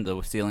fan,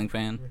 the ceiling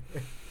fan.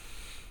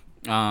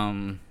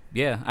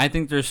 Yeah, I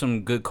think there's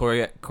some good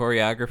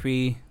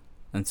choreography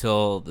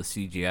until the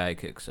CGI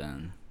kicks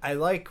in. I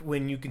like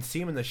when you can see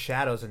him in the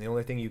shadows and the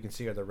only thing you can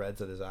see are the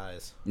reds of his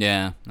eyes.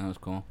 Yeah, that was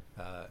cool.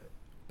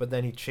 But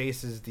then he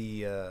chases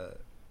the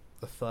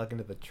thug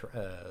into the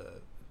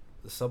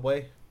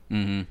subway.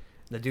 Mm-hmm.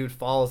 The dude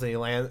falls and he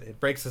lands. It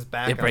breaks his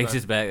back. It breaks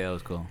his back. That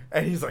was cool.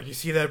 And he's like, "You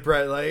see that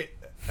bright light?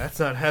 That's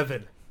not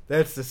heaven.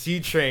 That's the C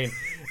train."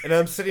 And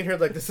I'm sitting here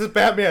like, "This is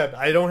Batman.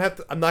 I don't have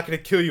to. I'm not going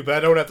to kill you, but I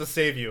don't have to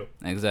save you."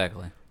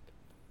 Exactly.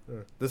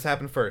 This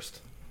happened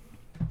first.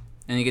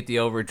 And you get the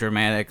over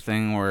dramatic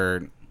thing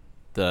where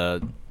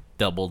the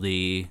double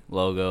D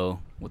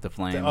logo with the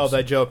flames. Oh,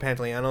 that Joe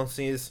Pantoliano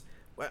sees.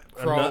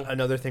 Crow.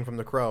 Another thing from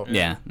The Crow.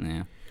 Yeah.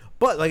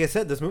 But like I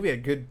said, this movie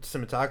had good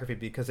cinematography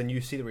because then you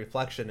see the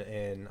reflection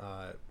in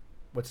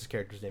what's his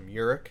character's name,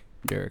 Urich.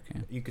 Derek.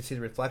 Yeah. You could see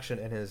the reflection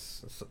in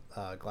his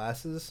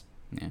glasses.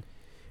 Yeah.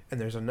 And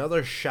there's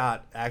another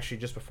shot actually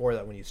just before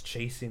that when he's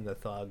chasing the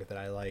thug that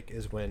I like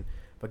is when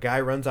the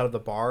guy runs out of the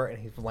bar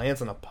and he lands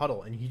in a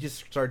puddle and he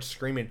just starts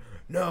screaming,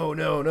 "No,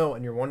 no, no!"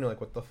 And you're wondering like,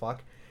 what the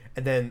fuck?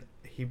 And then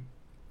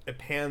it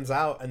pans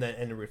out, and then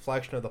in the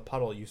reflection of the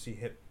puddle, you see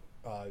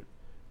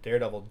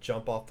Daredevil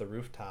jump off the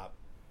rooftop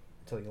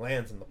until he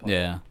lands in the puddle.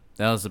 Yeah,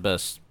 that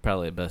was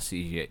probably the best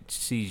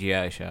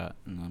CGI shot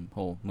in the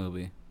whole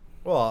movie.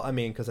 Well, I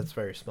mean, because it's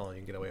very small and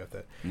you can get away with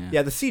it. Yeah,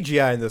 Yeah, the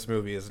CGI in this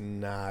movie is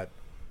not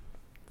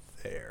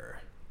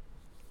there.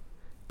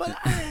 But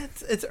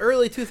it's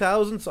early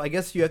 2000s, so I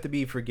guess you have to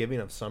be forgiving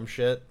of some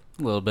shit.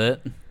 a little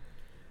bit.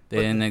 They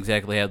didn't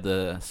exactly have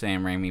the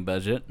Sam Raimi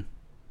budget.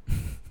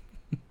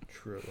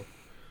 True.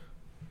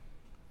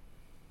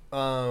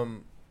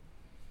 Well,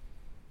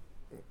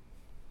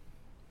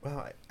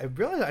 I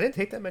realized I didn't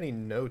take that many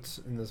notes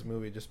in this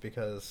movie just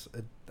because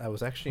I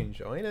was actually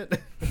enjoying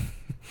it.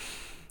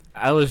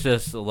 I was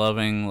just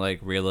reliving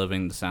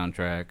the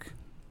soundtrack.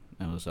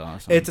 It was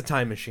awesome. It's a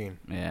time machine.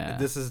 Yeah.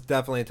 This is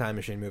definitely a time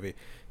machine movie.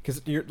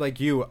 Because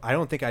I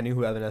don't think I knew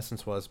who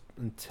Evanescence was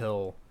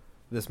until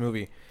this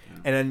movie.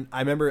 And then I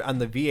remember on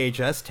the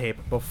VHS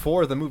tape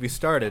before the movie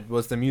started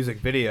was the music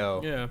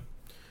video. Yeah.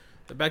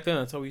 Back then,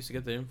 that's how we used to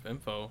get the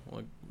info.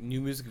 Like,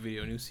 new music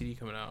video, new CD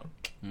coming out.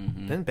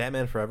 Mm-hmm. Didn't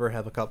Batman Forever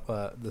have a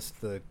couple?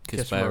 The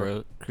Kiss from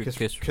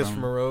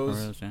a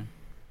Rose. Yeah.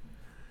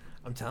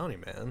 I'm telling you,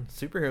 man.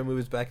 Superhero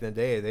movies back in the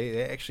day,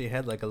 they actually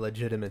had like a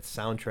legitimate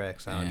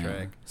soundtrack.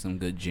 Yeah, some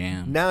good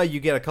jam. Now you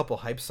get a couple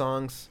hype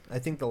songs. I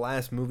think the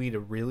last movie to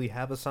really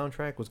have a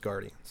soundtrack was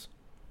Guardians.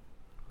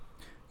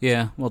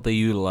 Yeah, well, they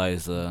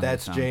utilize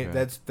that's the James.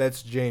 soundtrack.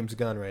 That's James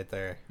Gunn right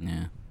there.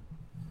 Yeah.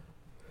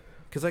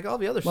 Because like all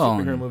the other Well,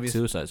 superhero and movies,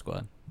 Suicide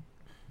Squad,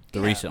 the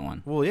Yeah. recent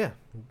one. Well, yeah,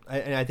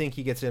 and I think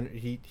he gets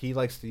in. He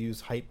likes to use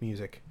hype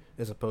music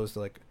as opposed to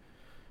like.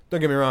 Don't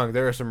get me wrong.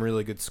 There are some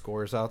really good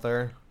scores out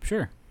there.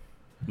 Sure.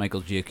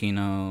 Michael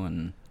Giacchino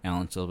and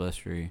Alan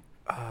Silvestri.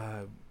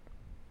 What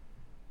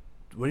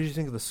did you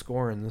think of the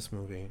score in this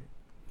movie?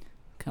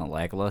 Kind of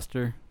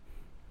lackluster.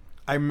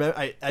 I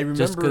remember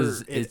Just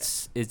because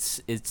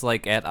it's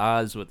like at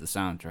odds with the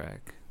soundtrack.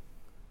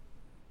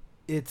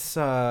 It's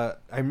I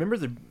remember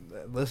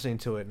listening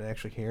to it and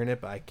actually hearing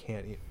it, but I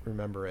can't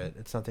remember it.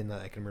 It's something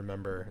that I can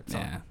remember.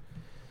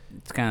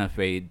 It's kind of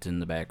fades in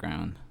the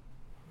background.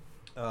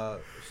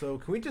 So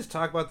can we just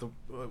talk about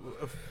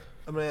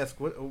I'm gonna ask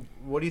what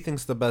do you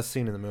think's the best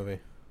scene in the movie?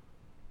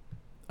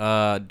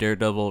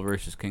 Daredevil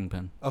versus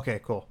Kingpin. Okay,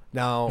 cool.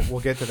 Now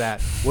we'll get to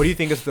that. What do you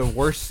think is the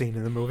worst scene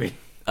in the movie?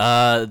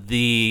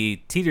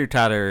 The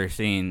teeter-totter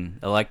scene.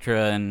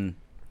 Elektra and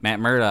Matt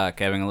Murdock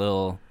having a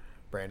little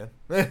Brandon.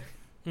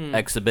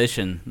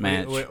 exhibition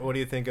match. What do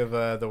you think of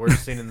the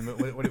worst scene in the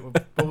movie?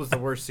 What was the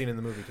worst scene in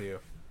the movie to you?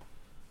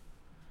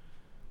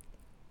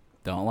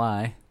 Don't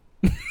lie.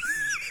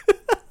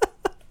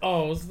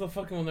 Oh, this is the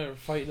fucking one they were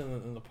fighting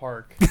in the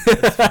park.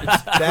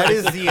 That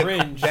is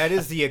cringe. that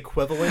is the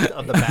equivalent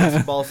of the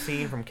basketball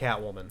scene from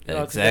Catwoman. No,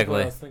 that's exactly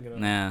what I Exactly. was thinking of.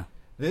 Yeah.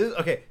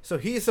 Okay, so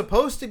he's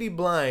supposed to be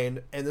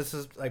blind, and this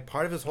is like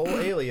part of his whole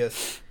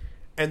alias,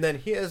 and then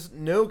he has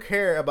no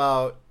care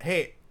about,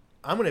 hey,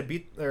 I'm gonna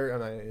beat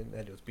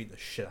I just beat the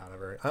shit out of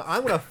her.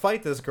 I'm gonna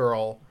fight this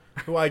girl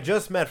who I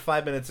just met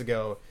 5 minutes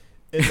ago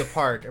in the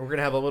park, and we're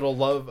gonna have a little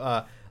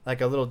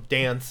like a little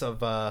dance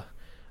of a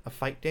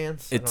fight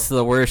dance. It's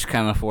the worst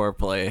kind of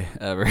foreplay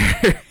ever.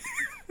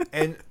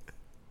 And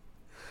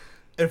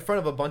in front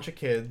of a bunch of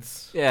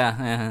kids.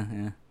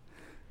 Yeah.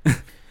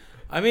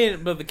 I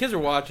mean, but the kids are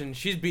watching.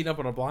 She's beating up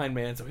on a blind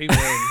man, so he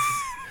wins.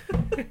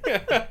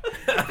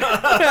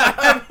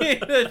 I mean,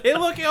 hey,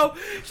 look, yo,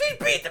 she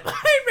beat the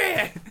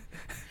blind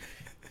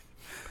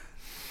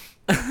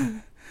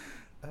man.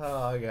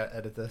 Oh, I gotta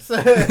edit this.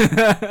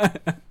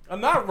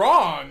 I'm not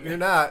wrong. You're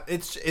not.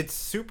 It's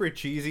super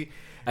cheesy.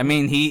 I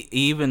mean, he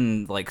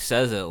even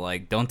says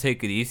it don't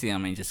take it easy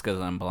on me just because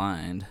I'm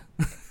blind.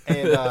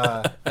 And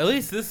At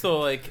least this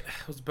though,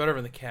 was better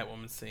than the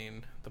Catwoman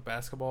scene, the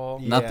basketball.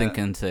 Yeah. Nothing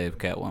can save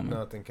Catwoman.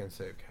 Nothing can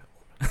save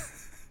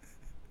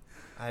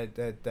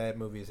Catwoman. That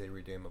movie is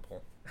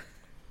irredeemable.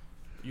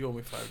 You owe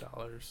me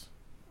 $5.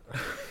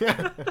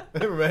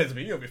 That reminds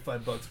me, you owe me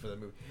 $5 for that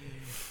movie.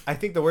 I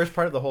think the worst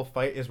part of the whole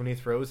fight is when he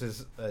throws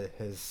his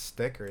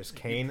stick or his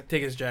cane.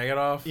 Take his jacket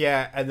off.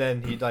 Yeah, and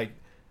then he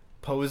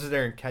poses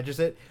there and catches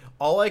it.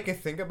 All I can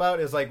think about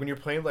is when you're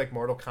playing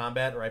Mortal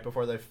Kombat right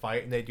before they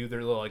fight and they do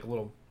their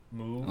little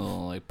move.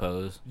 Little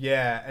pose.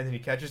 Yeah, and then he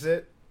catches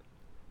it.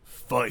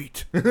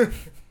 Fight.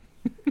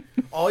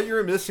 All you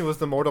were missing was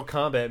the Mortal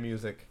Kombat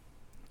music.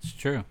 It's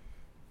true.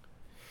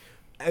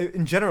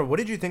 In general, what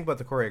did you think about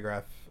the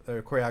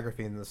choreography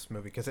in this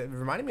movie? Because it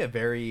reminded me of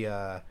very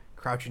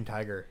Crouching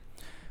Tiger.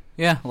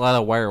 Yeah, a lot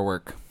of wire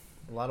work.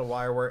 A lot of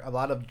wire work, a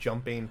lot of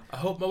jumping. I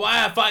hope my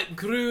wire fighting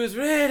crew is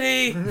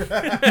ready.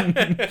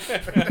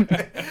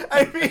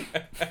 I mean,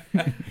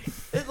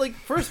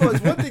 first of all,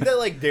 it's one thing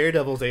that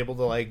Daredevil's able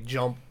to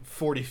jump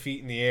 40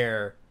 feet in the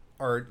air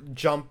or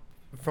jump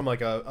from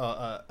like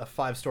a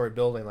 5-story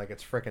building like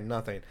it's freaking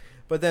nothing.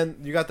 But then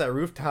you got that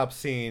rooftop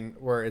scene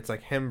where it's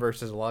like him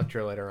versus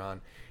Electra later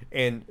on,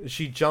 and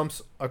she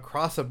jumps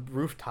across a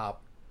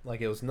rooftop like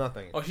it was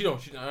nothing. Oh,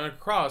 she's not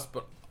across,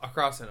 but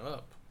across and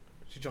up.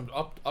 She jumped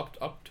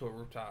up to a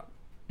rooftop.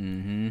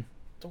 Mm-hmm.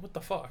 So what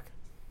the fuck?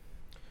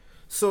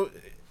 So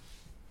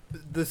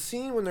the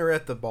scene when they're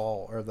at the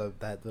ball or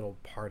that little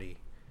party,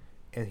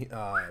 and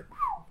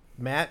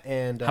Matt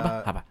and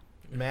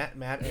Matt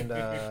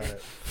and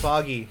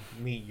Foggy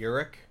meet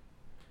Yurik.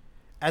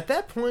 At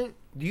that point,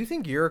 do you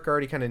think Yurik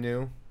already kind of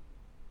knew?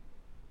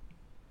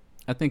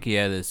 I think he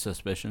had his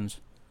suspicions.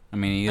 I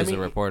mean, he is a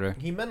reporter.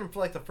 He met him for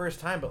like the first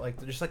time, but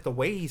like just like the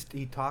way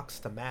he talks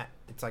to Matt,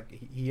 it's like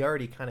he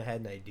already kind of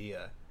had an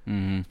idea.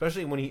 Mm-hmm.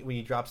 Especially when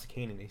he drops the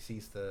cane and he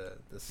sees the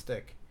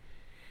stick.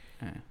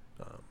 Yeah.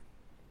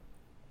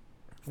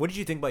 What did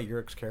you think about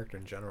Yurik's character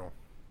in general?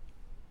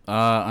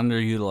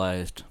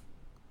 Underutilized.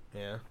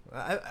 Yeah,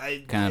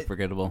 I Kind of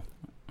forgettable,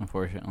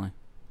 unfortunately.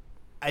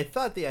 I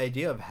thought the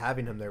idea of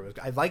having him there was.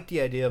 I liked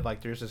the idea of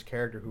like there's this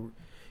character who,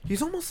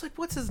 he's almost like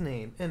what's his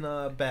name in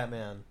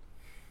Batman,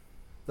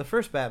 the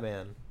first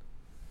Batman.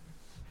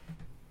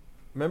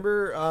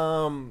 Remember,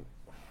 oh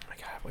my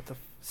god, what the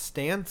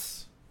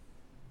Stance?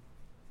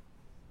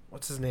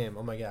 What's his name?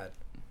 Oh my god,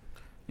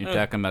 You're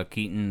talking about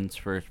Keaton's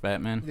first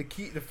Batman?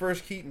 the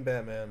first Keaton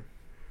Batman.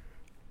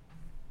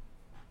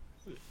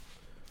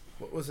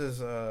 What was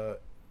his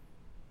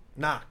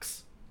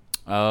Knox?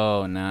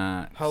 Oh,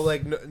 nah. How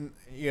like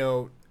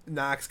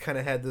Knox kind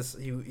of had this.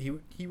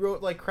 He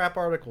wrote like crap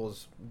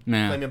articles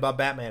claiming about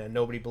Batman, and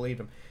nobody believed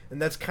him.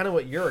 And that's kind of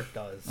what Yurik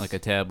does. Like a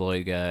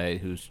tabloid guy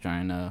who's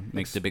trying to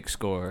make the big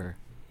score.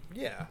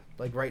 Yeah,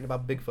 like writing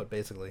about Bigfoot,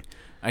 basically.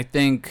 I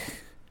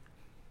think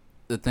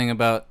the thing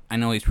about, I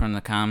know he's from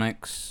the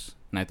comics,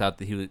 and I thought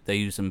that they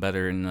used him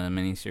better in the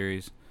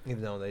miniseries.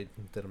 Even though they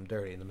did him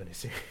dirty in the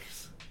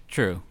miniseries.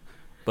 True.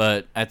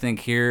 But I think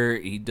here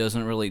he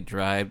doesn't really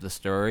drive the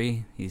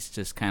story. He's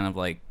just kind of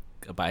like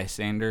a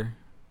bystander,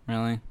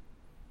 really.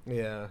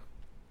 Yeah.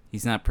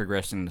 He's not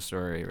progressing the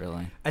story,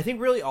 really. I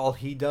think really all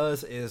he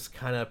does is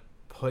kind of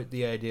put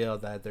the idea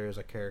that there's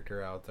a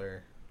character out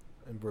there,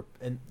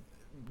 and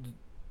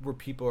where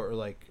people are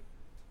like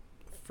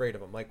afraid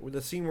of him. Like with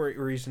the scene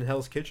where he's in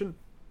Hell's Kitchen,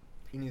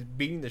 and he's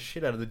beating the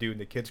shit out of the dude,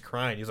 and the kid's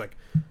crying. He's like,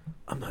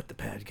 "I'm not the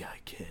bad guy,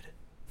 kid."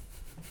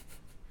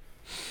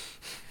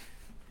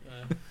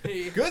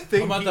 Good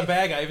thing I'm not the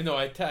bad guy, even though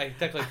I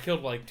technically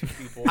killed like 2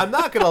 people. I'm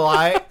not gonna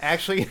lie.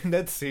 Actually, in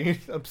that scene,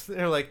 I'm sitting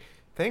there like,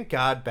 thank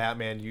God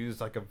Batman used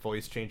like a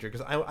voice changer,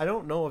 because I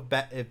don't know if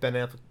Ben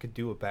Affleck could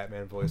do a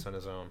Batman voice on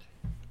his own.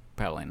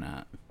 Probably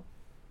not.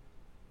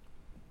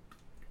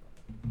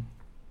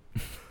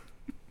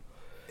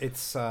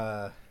 It's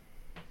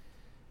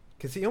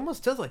because he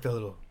almost does like the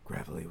little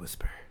gravelly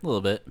whisper. A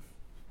little bit.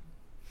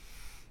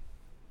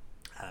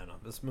 I don't know.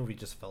 This movie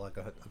just felt like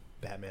a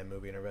Batman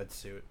movie in a red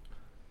suit.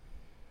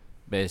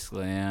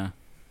 Basically, yeah.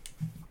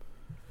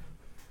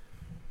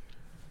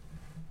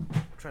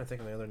 I'm trying to think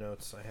of my other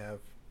notes I have.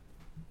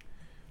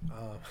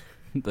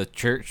 The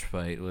church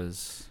fight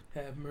was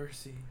Have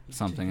mercy.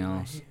 something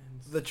else.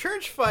 The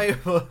church fight.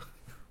 A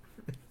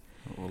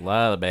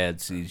lot of bad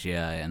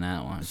CGI in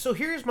that one. So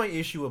here's my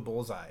issue with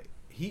Bullseye.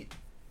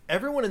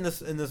 Everyone in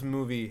this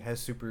movie has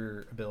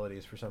super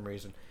abilities for some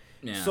reason.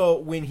 Yeah.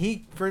 So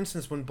for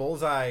instance, when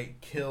Bullseye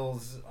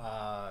kills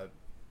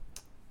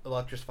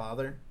Elektra's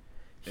father,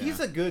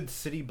 he's a good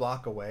city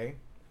block away,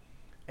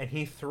 and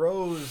he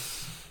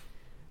throws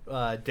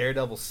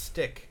Daredevil's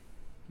stick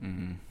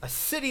a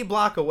city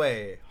block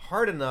away,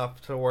 hard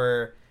enough to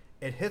where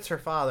it hits her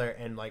father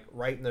and like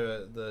right in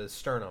the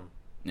sternum.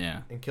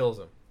 Yeah. And kills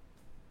him.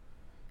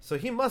 So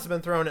he must have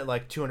been throwing it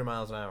like 200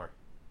 miles an hour.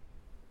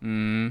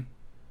 Mm.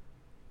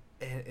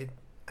 And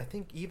I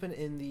think even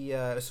in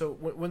the so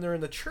when they're in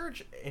the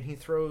church and he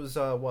throws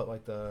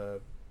like the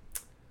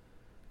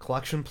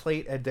collection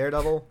plate at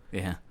Daredevil.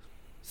 Yeah.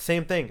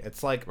 Same thing.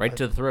 It's like right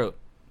to the throat.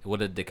 It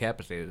would have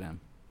decapitated him.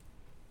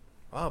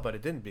 Oh, but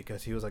it didn't,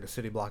 because he was like a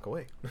city block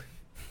away.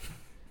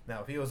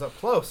 Now, if he was up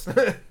close.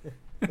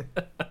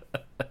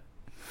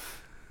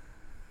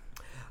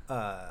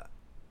 Yeah,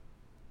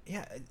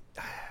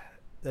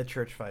 that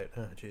church fight.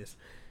 Oh, jeez.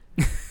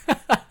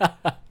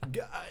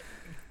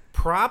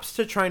 Props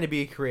to trying to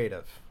be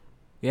creative.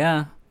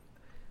 Yeah.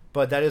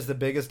 But that is the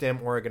biggest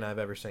damn organ I've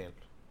ever seen.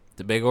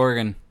 The big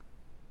organ.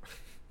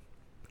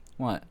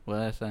 What? What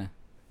did I say?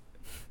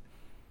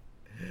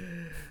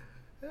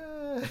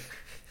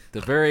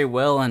 The very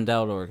well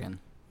endowed organ.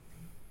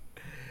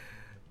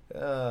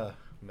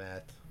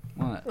 Matt.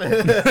 What?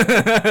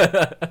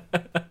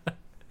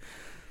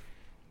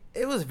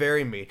 It was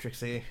very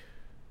Matrixy.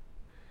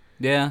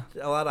 Yeah.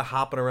 A lot of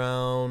hopping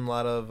around, a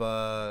lot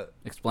of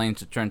Explains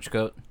the trench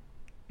coat.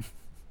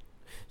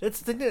 That's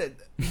the thing that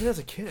even as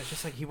a kid, it's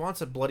just like he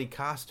wants a bloody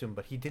costume,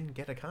 but he didn't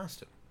get a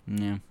costume.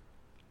 Yeah.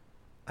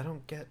 I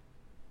don't get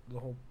the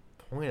whole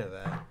point of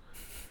that.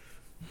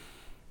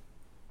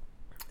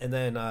 And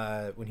then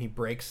when he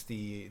breaks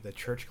the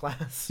church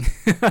glass,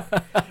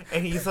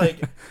 and he's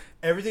like,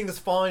 everything is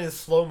falling in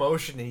slow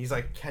motion, and he's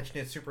like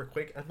catching it super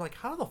quick. I'm like,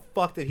 how the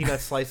fuck did he not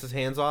slice his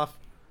hands off?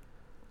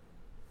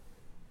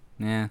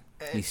 Yeah,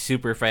 he's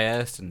super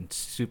fast and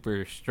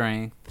super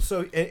strength.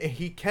 So and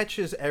he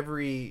catches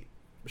every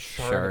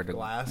shard of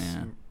glass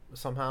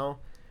somehow,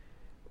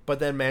 but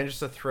then manages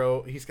to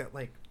throw. He's got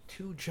like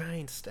 2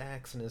 giant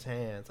stacks in his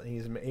hands, and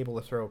he's able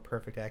to throw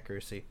perfect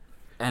accuracy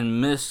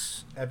and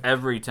miss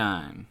every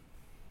time.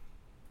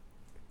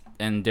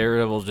 And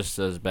Daredevil just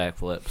does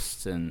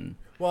backflips and.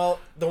 Well,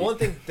 the one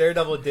thing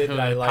Daredevil did that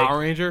I like Power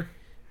Ranger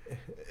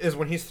is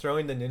when he's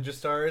throwing the ninja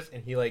stars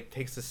and he like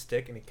takes the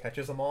stick and he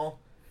catches them all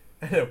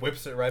and it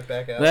whips it right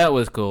back out. That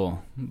was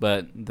cool,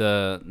 but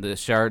the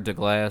shards of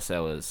glass, that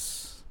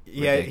was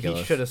ridiculous.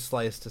 He should have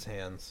sliced his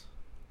hands.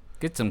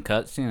 Get some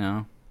cuts,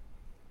 Yeah,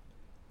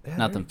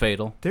 nothing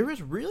fatal. There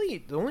was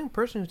really the only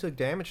person who took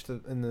damage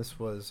in this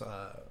was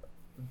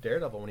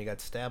Daredevil when he got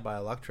stabbed by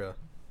Elektra.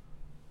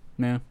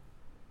 Yeah.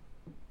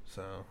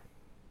 So.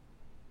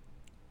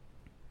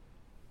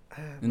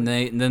 And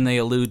then they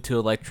allude to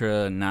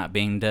Elektra not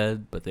being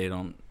dead, but they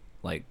don't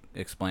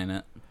explain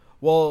it.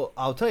 Well,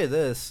 I'll tell you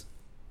this: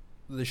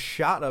 the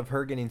shot of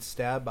her getting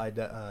stabbed by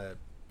I'm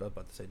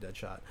about to say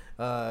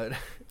Deadshot,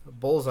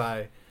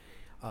 Bullseye.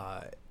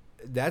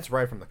 That's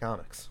right from the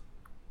comics.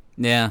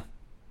 Yeah.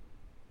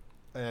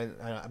 And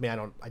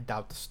I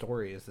doubt the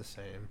story is the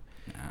same.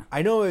 Yeah.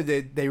 I know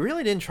they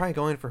really didn't try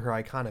going for her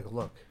iconic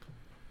look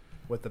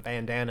with the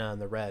bandana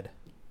and the red.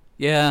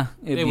 Yeah,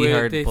 it'd be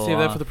hard to pull saved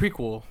off. that for the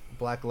prequel.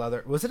 Black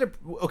leather. Was it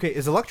okay?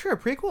 Is Elektra a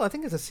prequel? I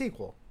think it's a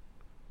sequel.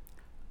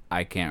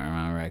 I can't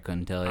remember. I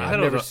couldn't tell you. I've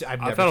never I seen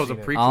thought it was a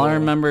it. prequel. All I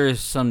remember is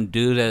some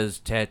dude has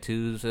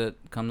tattoos that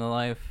come to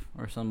life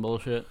or some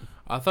bullshit.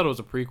 I thought it was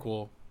a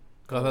prequel.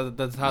 Cause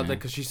that's how.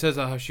 Because she says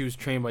how she was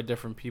trained by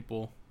different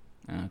people.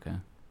 Okay.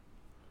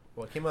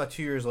 Well, it came out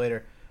 2 years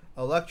later.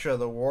 Elektra,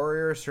 the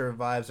warrior,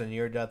 survives a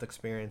near-death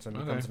experience and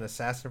becomes an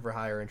assassin for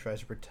hire and tries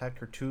to protect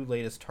her 2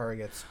 latest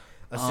targets,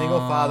 a single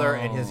father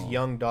and his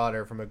young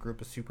daughter, from a group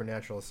of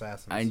supernatural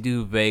assassins. I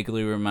do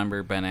vaguely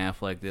remember Ben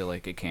Affleck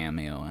did a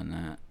cameo in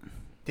that.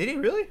 Did he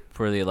really?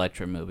 For the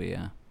Elektra movie,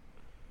 yeah.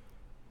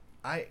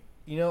 I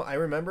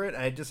remember it.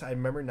 I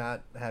remember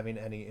not having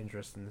any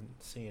interest in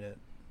seeing it.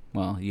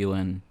 Well, you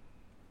and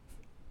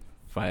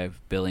 5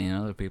 billion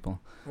other people.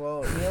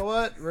 Well, you know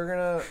what? We're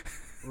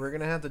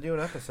gonna have to do an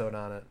episode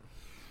on it.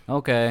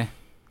 Okay.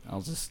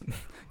 I'll just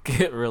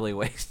get really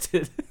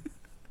wasted.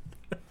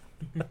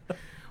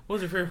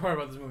 What's your favorite part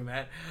about this movie,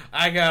 Matt?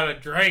 I got a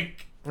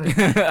drink.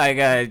 I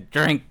got a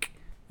drink,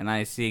 and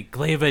I see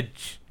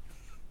cleavage.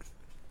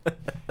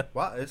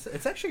 Wow,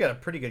 it's actually got a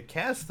pretty good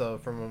cast though.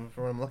 From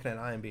what I'm looking at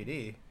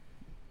IMDb.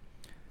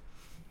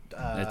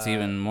 That's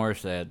even more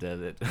sad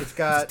that it's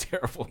got it's a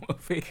terrible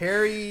movie.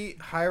 Kari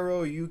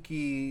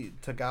Hiroyuki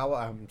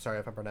Tagawa. I'm sorry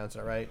if I'm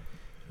pronouncing it right.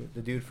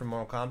 The dude from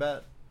Mortal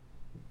Kombat.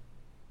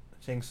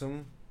 Shang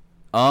Tsung.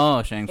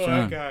 Oh, Shang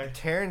Tsung. guy.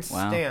 Terrence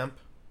Wow. Stamp.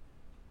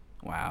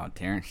 Wow,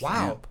 Terrence Wow.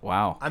 Stamp.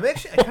 Wow. I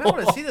kind of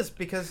want to see this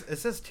because it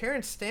says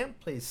Terrence Stamp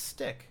plays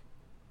Stick.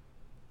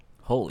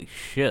 Holy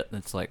shit,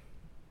 that's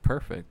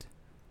perfect.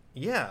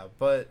 Yeah,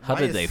 but How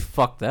did they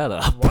fuck that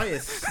up? Why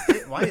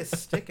is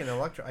Stick in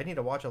Elektra? I need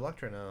to watch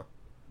Elektra now.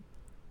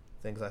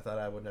 Things I thought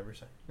I would never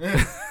say.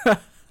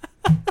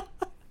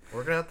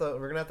 We're gonna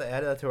have to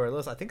add that to our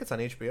list. I think it's on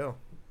HBO.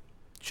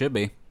 Should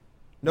be.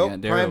 Nope, Yeah,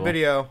 Prime Daredevil.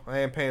 Video. I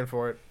am paying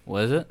for it.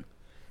 Was it?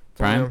 It's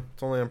Prime?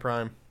 It's only on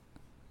Prime.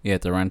 You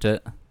have to rent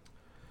it.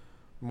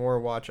 More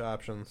watch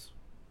options.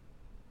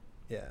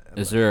 Yeah.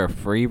 Is there a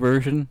free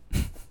version?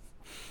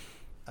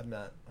 I'm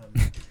not.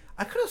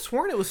 I could have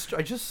sworn it was.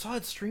 I just saw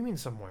it streaming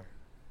somewhere.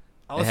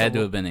 It had to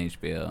have been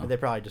HBO. They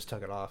probably just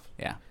took it off.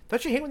 Yeah.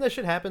 Don't you hate when that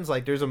shit happens?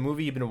 Like, there's a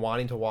movie you've been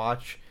wanting to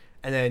watch,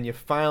 and then you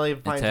finally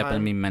find It's happened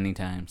time. to me many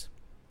times.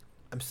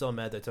 I'm still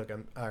mad they took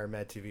our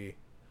Mad TV.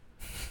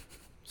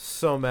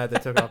 So mad they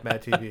took off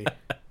Mad TV.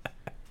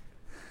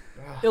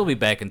 It'll be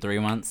back in 3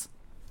 months.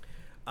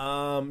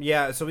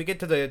 Yeah. So we get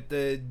to the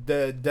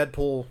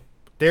Deadpool,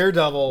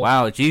 Daredevil.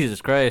 Wow,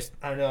 Jesus Christ.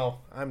 I know.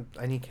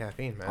 I need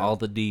caffeine, man. All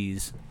the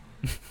D's.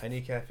 I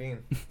need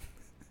caffeine.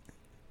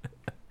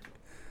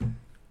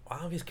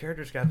 Wow, these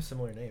characters got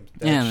similar names.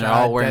 Yeah, and they're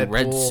all wearing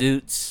red Deadpool.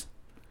 suits.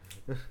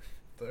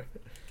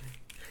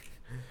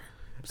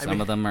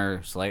 Some of them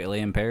are slightly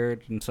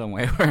impaired in some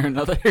way or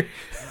another.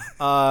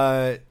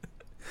 I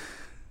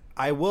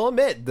will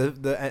admit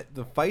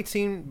the fight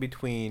scene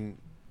between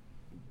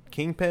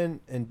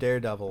Kingpin and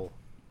Daredevil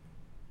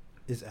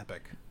is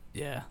epic.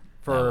 Yeah.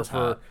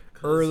 For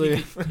early,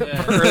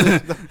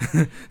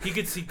 He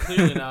could see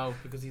clearly now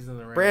because he's in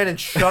the ring. Brandon,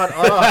 shut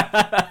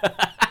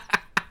up.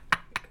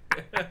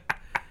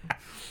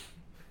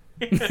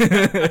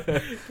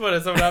 What,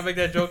 did someone not make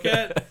that joke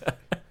yet?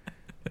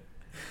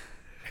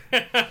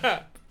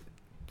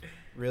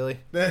 Really?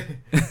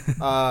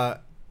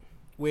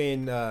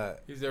 When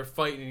He's there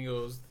fighting and he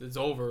goes, "It's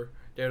over."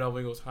 Daredevil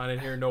he goes, "I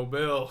didn't hear no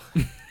bill."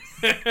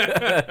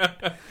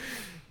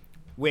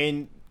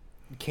 when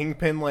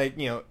Kingpin,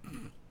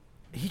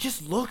 he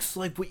just looks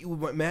like what you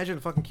would imagine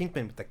a fucking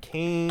Kingpin with the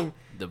cane.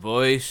 The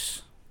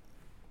voice.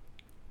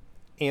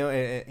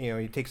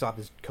 he takes off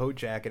his coat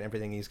jacket and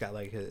everything. He's got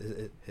like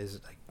his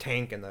like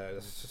tank and the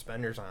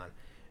suspenders on.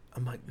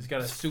 I'm like, He's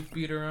got a suit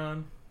beater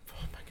on.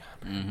 oh my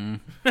god, man.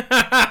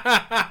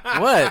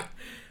 What?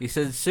 He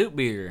said suit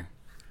beater.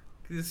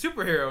 He's a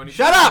superhero. And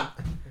Shut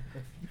up.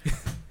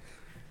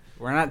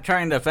 We're not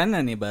trying to offend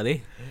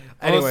anybody.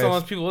 Anyways, so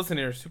much people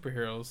listening are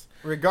superheroes.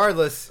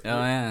 regardless, Oh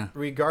yeah.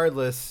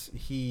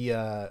 he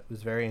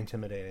was very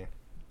intimidating.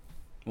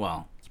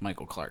 Well, it's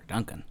Michael Clark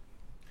Duncan.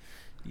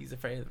 He's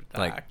afraid of the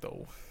dark, Like-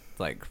 though. It's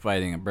like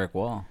fighting a brick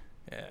wall.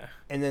 Yeah.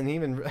 And then he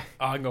even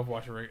I can go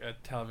watch a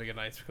Talladega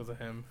Nights because of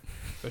him.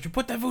 Don't you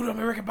put that voodoo on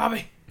me, Rick and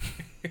Bobby?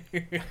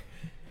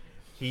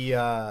 he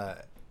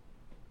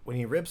when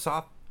he rips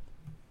off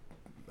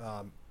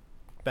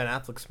Ben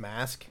Affleck's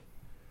mask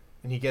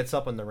and he gets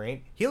up in the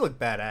rain, he looked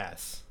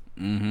badass.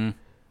 Mm-hmm.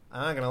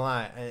 I'm not gonna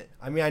lie.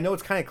 I mean, I know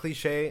it's kind of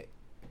cliche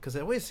because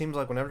it always seems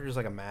like whenever there's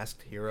like a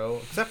masked hero,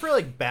 except for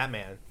like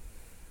Batman,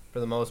 for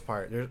the most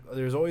part,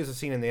 there's always a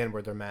scene in the end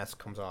where their mask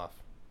comes off.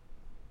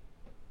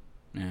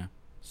 Yeah.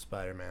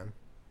 Spider-Man,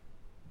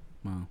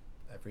 Well,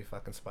 every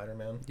fucking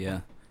Spider-Man.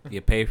 yeah.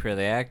 You pay for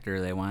the actor,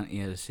 they want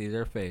you to see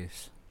their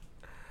face.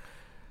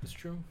 It's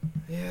true.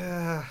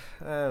 Yeah,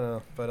 I don't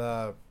know,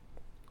 but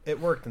it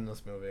worked in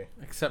this movie.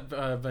 Except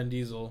Vin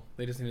Diesel.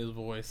 They just need his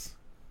voice.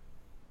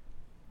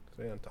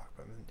 We don't talk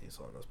about Vin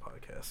Diesel on this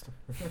podcast.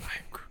 I'm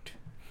Groot.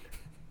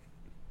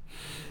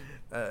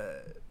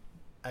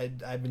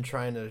 I've been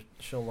trying to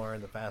show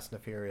Lauren the Fast and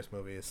the Furious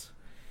movies,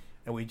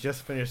 and we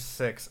just finished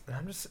 6, and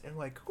I'm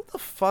like, who the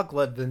fuck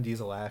let Vin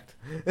Diesel act?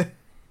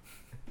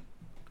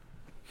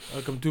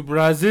 Welcome to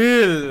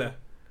Brazil.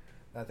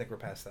 I think we're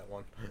past that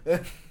one.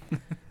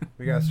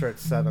 We gotta start at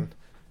 7.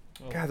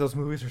 Oh. God, those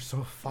movies are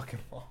so fucking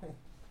long.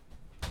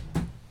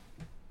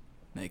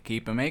 They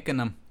keep making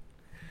them.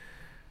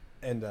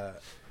 And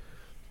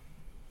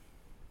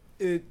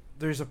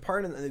there's a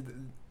part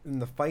in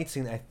the fight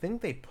scene I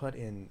think they put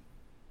in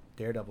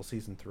Daredevil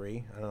season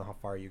 3. I don't know how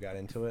far you got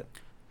into it.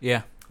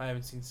 Yeah. I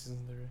haven't seen season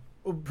 3.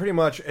 Well, pretty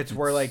much, it's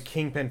where like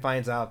Kingpin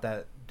finds out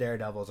that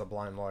Daredevil is a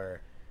blind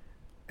lawyer,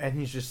 and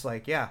he's just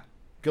like, "Yeah,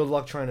 good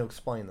luck trying to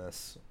explain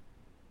this."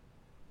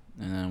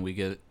 And then we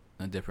get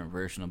a different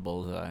version of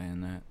Bullseye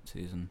in that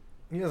season.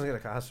 He doesn't get a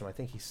costume. I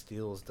think he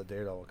steals the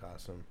Daredevil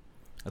costume.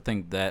 I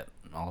think that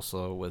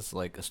also was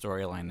like a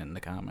storyline in the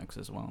comics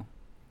as well.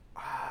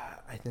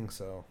 I think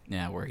so.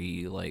 Yeah, where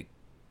he like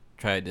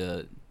tried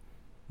to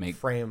make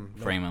Frame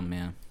him.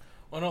 Yeah.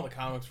 Well, I know the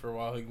comics for a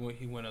while.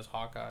 He went as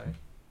Hawkeye.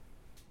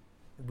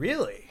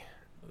 Really?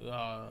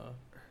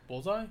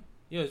 Bullseye?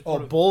 Yeah. Oh,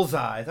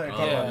 Bullseye. I thought you were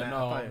talking Yeah,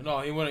 about Matt. no.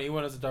 He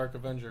went as a Dark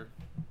Avenger.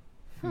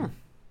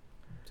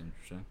 It's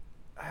interesting.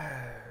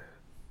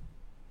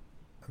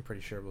 I'm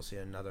pretty sure we'll see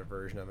another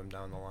version of him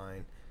down the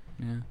line.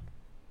 Yeah.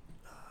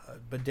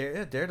 But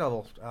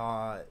Daredevil,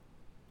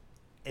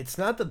 it's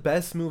not the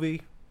best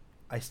movie.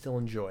 I still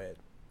enjoy it.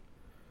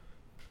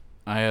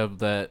 I have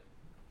that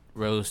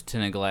rose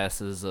tinted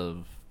glasses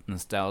of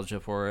nostalgia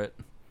for it,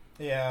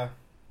 Yeah.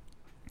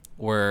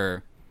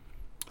 where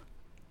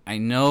I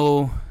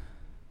know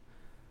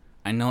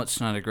it's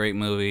not a great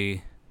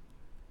movie,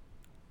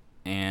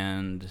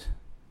 and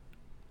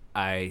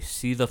I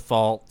see the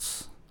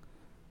faults,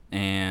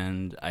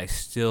 and I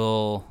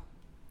still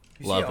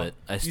love it.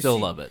 I still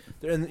love it.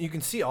 And you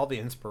can see all the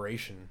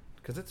inspiration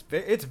because it's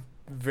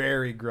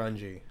very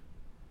grungy.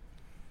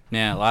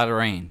 Yeah, a lot of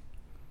rain.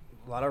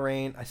 A lot of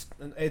rain.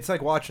 It's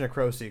like watching a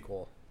Crow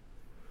sequel,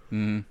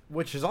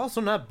 which is also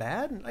not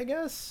bad, I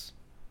guess.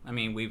 I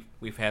mean,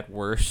 we've had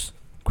worse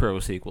Crow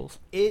sequels.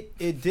 It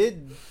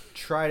did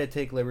try to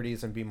take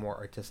liberties and be more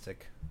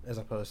artistic as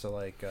opposed to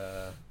like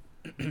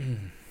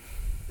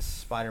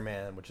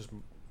Spider-Man, which is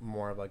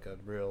more of like a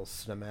real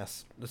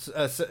cinematic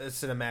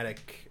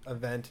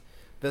event.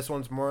 This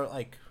one's more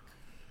like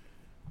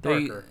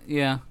darker.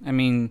 Yeah, I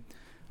mean,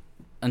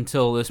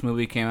 until this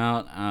movie came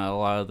out, a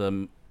lot of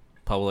the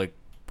public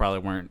probably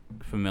weren't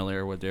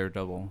familiar with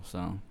Daredevil,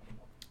 so.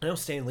 I know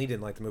Stan Lee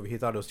didn't like the movie. He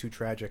thought it was too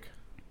tragic.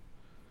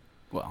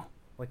 Well,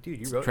 Like, dude,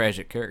 you it's wrote a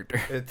tragic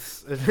character.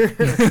 It's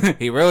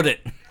He wrote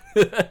it.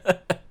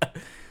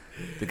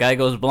 The guy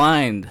goes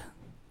blind.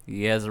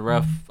 He has a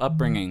rough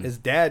upbringing. his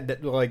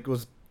dad like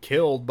was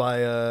killed by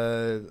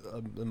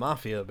the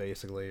mafia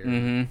basically. Or,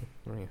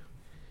 Mm-hmm.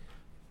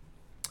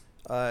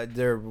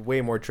 There are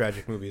way more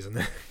tragic movies than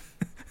that.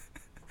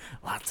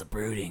 Lots of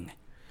brooding.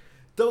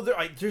 Though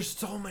there's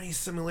so many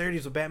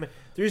similarities with Batman.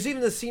 There's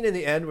even the scene in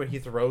the end where he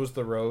throws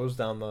the rose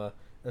down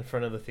in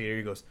front of the theater.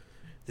 He goes,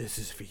 "This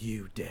is for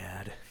you,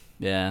 Dad."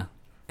 Yeah.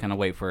 Kind of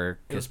wait for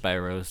Kiss by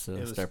Rose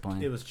to start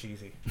playing. It was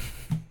cheesy.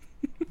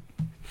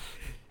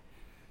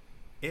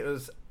 It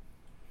was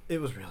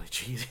really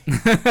cheesy.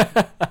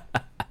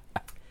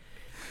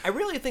 I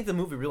really think the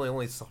movie really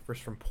only suffers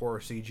from poor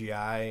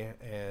CGI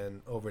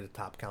and over the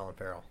top Colin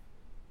Farrell.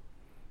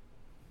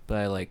 But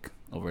I like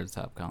over the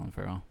top Colin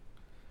Farrell.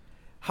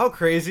 How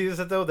crazy is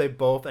it though? They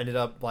both ended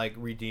up like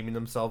redeeming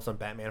themselves on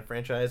Batman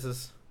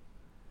franchises.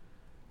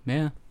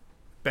 Yeah.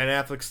 Ben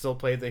Affleck still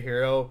played the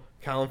hero.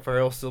 Colin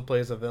Farrell still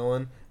plays a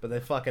villain, but they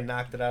fucking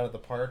knocked it out of the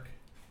park.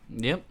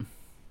 Yep.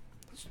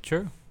 It's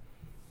true.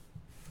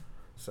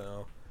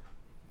 So,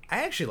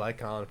 I actually like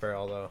Colin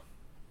Farrell though.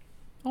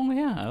 Oh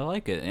yeah, I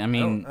like it. I I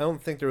mean,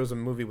 don't think there was a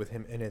movie with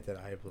him in it that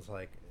I was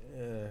like,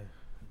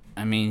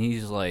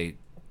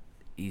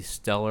 he's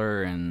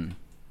stellar in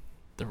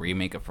the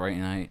remake of Fright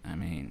Night. I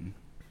mean,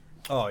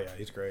 oh yeah,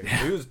 he's great.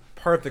 He was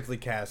perfectly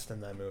cast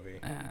in that movie.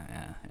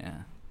 yeah.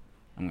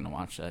 I'm gonna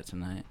watch that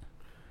tonight.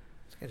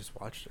 I think I just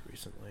watched it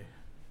recently.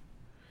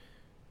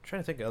 I'm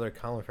trying to think of other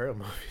Colin Farrell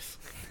movies.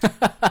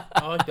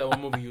 I like that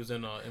one movie he was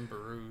in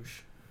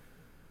Barouge.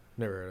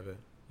 Never heard of it.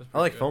 That's I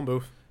like pretty Phone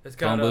Booth. good. It's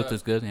got Phone Booth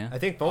is good. Yeah. I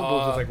think Phone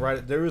Booth was like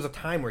right. There was a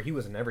time where he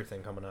was in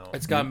everything coming out.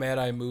 It's got Mad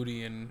Eye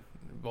Moody and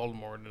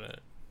Voldemort in it.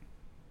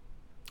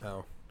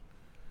 Oh,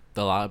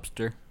 The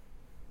Lobster.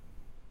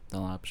 The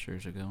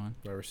Lobster's a good one.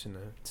 never seen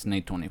that. It's an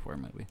A24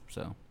 movie,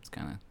 so it's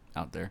kind of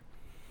out there.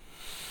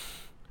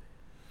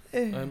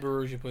 In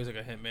Barouge, he plays like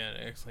a hitman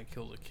and accidentally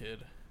kills a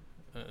kid.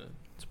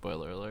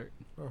 Spoiler alert.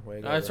 Oh,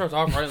 wait, It starts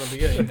off right in the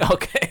beginning.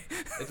 Okay.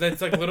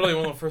 It's like literally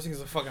one of the first things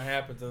that fucking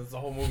happens, and the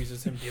whole movie's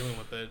just him dealing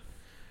with it.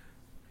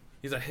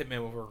 He's a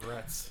hitman with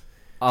regrets.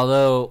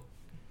 Although,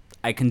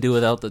 I can do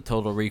without the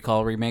Total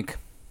Recall remake.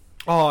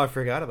 Oh, I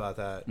forgot about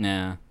that.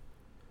 Yeah.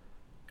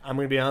 I'm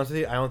gonna be honest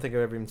with you. I don't think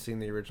I've ever even seen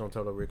the original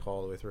Total Recall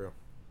all the way through.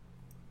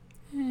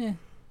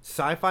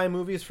 Sci-fi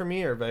movies for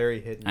me are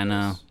very hit and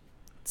I know.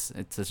 miss.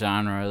 It's a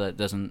genre that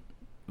doesn't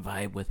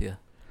vibe with you.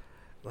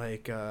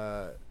 Like,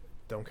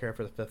 don't care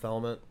for the Fifth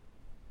Element.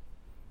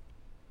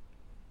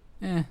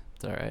 It's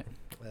alright.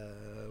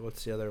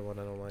 What's the other one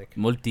I don't like?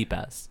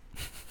 Multipass.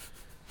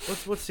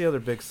 What's the other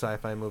big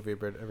sci-fi movie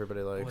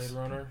everybody likes? Blade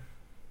Runner.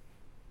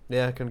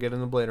 Yeah, I can get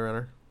into Blade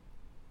Runner.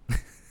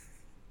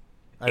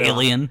 I don't know.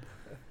 Alien.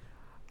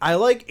 I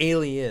like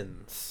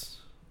Aliens.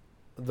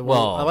 The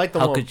Well, one, I like the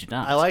how one, could you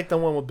not? I like the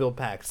one with Bill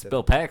Paxton.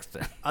 Bill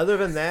Paxton. Other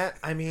than that,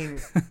 I mean,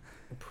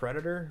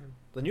 Predator.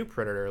 The new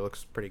Predator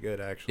looks pretty good,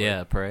 actually.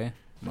 Yeah, Prey.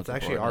 It's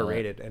actually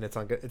R-rated, and it's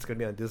gonna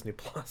be on Disney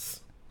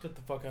Plus. Get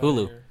the fuck out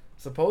Hulu. of here.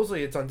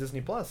 Supposedly, it's on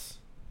Disney Plus.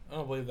 I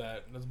don't believe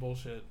that. That's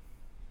bullshit.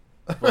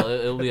 Well,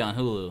 it'll be on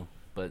Hulu,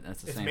 but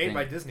that's the It's same made thing.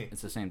 by Disney.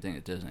 It's the same thing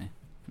at Disney.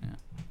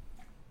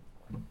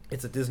 Yeah.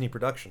 It's a Disney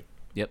production.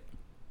 Yep.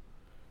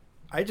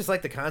 I just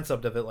like the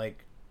concept of it,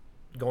 like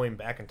going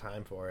back in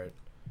time for it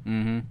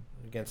Mm-hmm.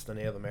 against the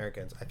Native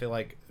Americans. I feel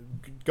like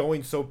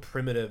going so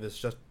primitive is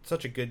just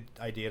such a good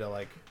idea to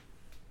like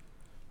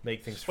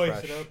make things Spice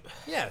fresh. it up.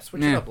 Yeah,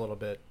 switch it Yeah. up a little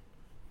bit.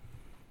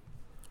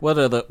 What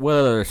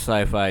other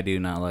sci-fi do you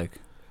not like?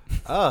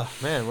 Oh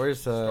man,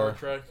 where's Star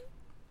Trek.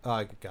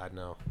 Oh God,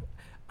 no!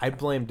 I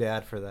blame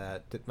Dad for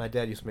that. My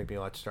dad used to make me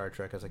watch Star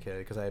Trek as a kid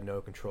because I had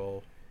no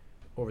control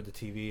over the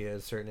TV at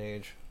a certain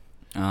age.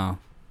 Oh,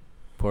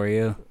 poor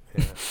you.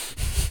 Yeah.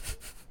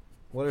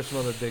 What are some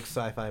other big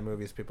sci-fi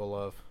movies people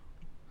love?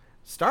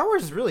 Star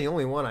Wars is really the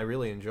only one I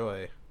really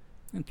enjoy.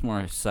 It's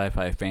more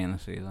sci-fi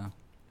fantasy though.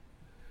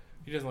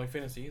 He doesn't like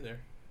fantasy either.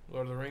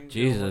 Lord of the Rings.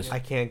 Jesus. you don't like I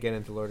it? can't get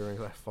into Lord of the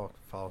Rings. I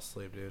fall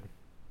asleep, dude.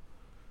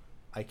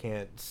 I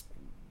can't.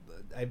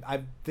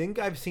 I think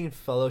I've seen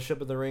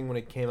Fellowship of the Ring when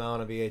it came out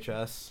on a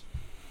VHS,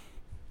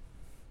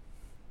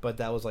 but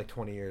that was like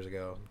 20 years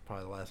ago.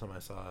 Probably the last time I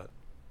saw it.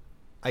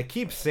 I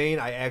keep saying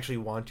I actually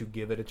want to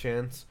give it a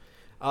chance.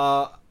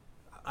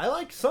 I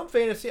like some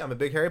fantasy. I'm a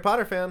big Harry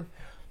Potter fan.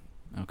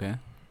 Okay.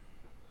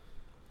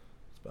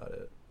 That's about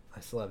it. I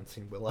still haven't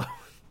seen Willow.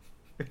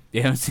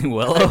 You haven't seen I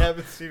Willow?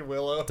 haven't seen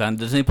Willow. It's on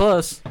Disney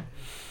Plus.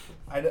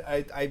 I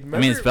remember, I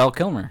mean, it's Val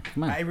Kilmer.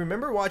 Come on. I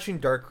remember watching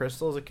Dark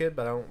Crystal as a kid,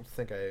 but I don't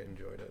think I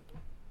enjoyed it.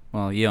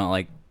 Well, you don't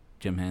like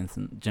Jim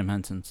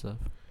Henson stuff.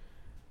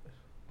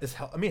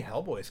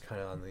 Hellboy's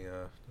kind of on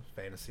the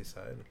fantasy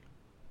side.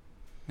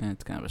 Yeah,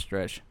 it's kind of a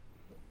stretch.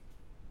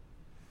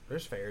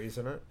 There's fairies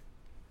in it.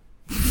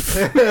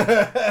 Alright,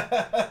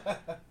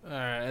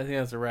 I think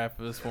that's a wrap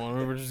for this one.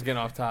 We're just getting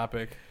off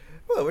topic.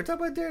 Well, we're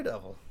talking about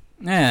Daredevil.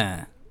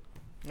 Yeah.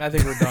 I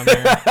think we're done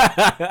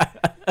there.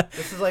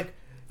 This is like,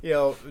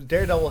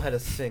 Daredevil had a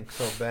sink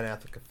so Ben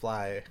Affleck could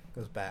fly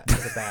as a bat.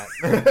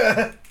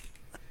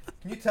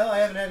 Can you tell I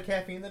haven't had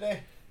caffeine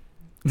today?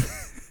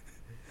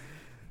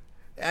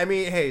 I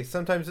mean, hey,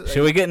 sometimes...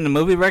 Should we get into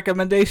movie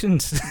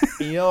recommendations?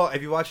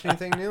 have you watched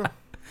anything new?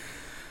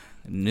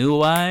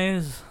 New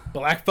Eyes?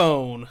 Black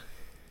Phone.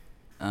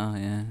 Oh,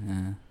 yeah.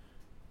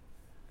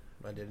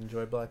 I did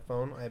enjoy Black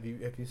Phone. Have you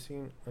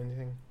seen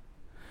anything?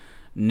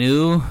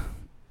 New?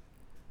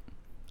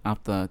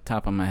 Off the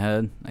top of my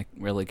head, I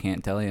really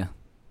can't tell you.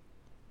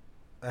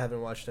 I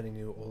haven't watched any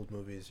new old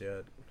movies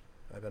yet.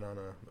 I've been on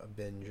a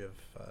binge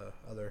of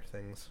other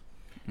things.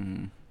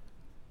 Mm.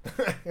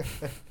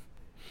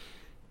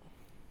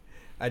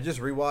 I just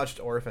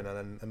rewatched Orphan,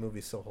 and the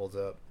movie still holds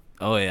up.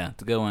 Oh, yeah.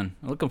 It's a good one.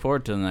 I'm looking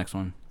forward to the next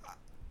one.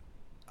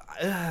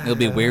 It'll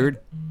be weird,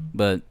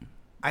 but...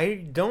 I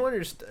don't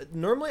understand.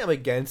 Normally, I'm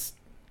against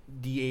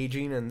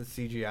de-aging and the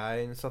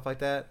CGI and stuff like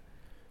that.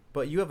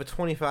 But you have a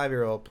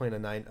 25-year-old playing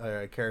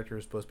a character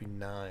who's supposed to be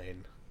 9.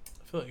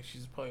 I feel like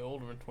she's probably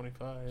older than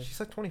 25. She's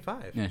like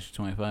 25. Yeah, she's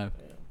 25.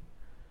 Yeah.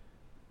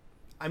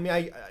 I mean,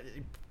 I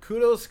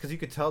kudos because you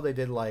could tell they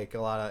did like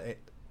a lot of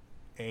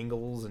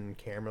angles and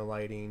camera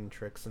lighting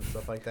tricks and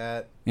stuff like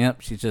that.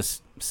 Yep, she's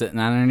just sitting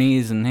on her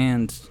knees and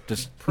hands,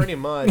 just Pretty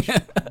much.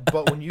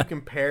 But when you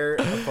compare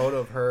a photo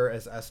of her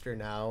as Esther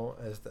now,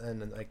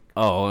 and like,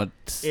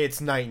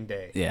 it's night and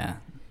day. Yeah.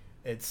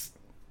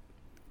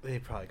 They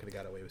probably could have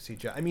got away with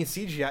CGI. I mean,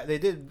 CGI. They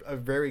did a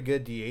very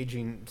good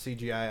de-aging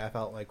CGI. I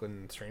felt like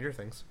when Stranger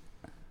Things.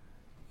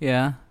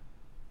 Yeah.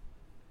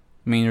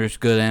 I mean, there's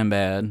good and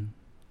bad,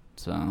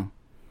 so.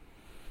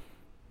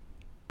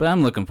 But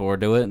I'm looking forward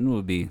to it. It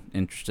would be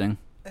interesting.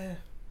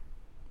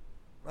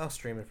 I'll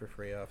stream it for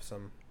free off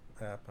some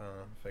app. I don't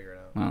know. Figure it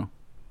out. Well,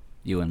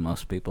 you and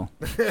most people.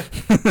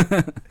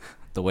 The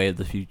way of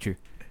the future.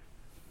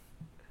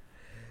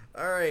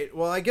 All right.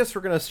 Well, I guess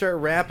we're gonna start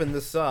wrapping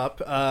this up.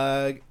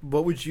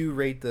 What would you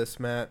rate this,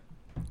 Matt?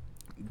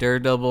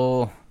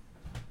 Daredevil.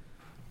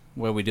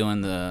 What are we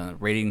doing? The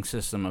rating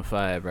system of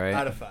 5, right?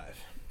 Out of 5.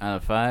 Out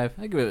of 5,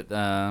 I give it.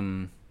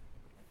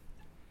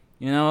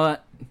 You know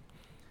what?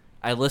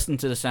 I listened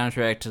to the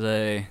soundtrack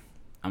today.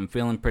 I'm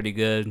feeling pretty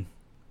good.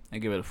 I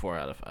give it a 4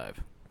 out of 5.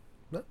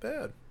 Not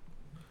bad.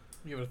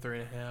 Give it a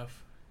 3.5.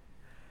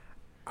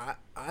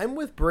 I'm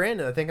with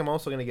Brandon. I think I'm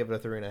also gonna give it a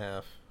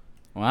 3.5.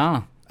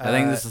 Wow. I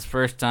think this is the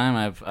first time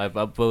I've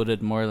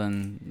upvoted more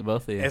than the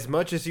both of you. As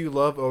much as you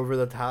love over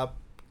the top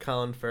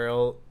Colin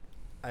Farrell,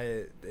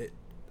 I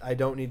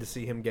don't need to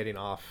see him getting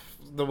off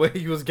the way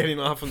he was getting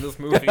off in this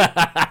movie.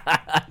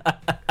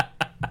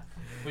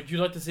 Would you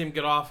like to see him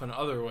get off in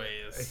other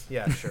ways?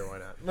 Yeah, sure,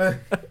 why not?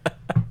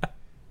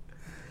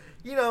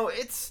 You know,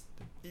 it's.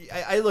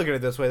 I look at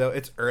it this way though.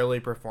 It's early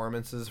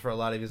performances for a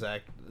lot of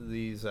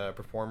these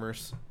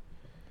performers.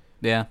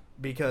 Yeah.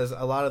 Because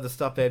a lot of the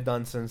stuff they've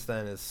done since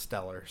then is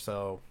stellar.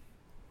 So,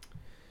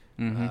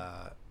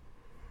 I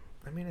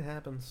mean, it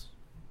happens.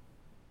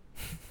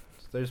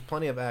 There's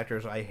plenty of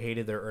actors I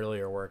hated their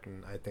earlier work,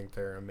 and I think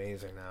they're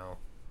amazing now.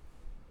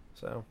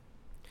 So,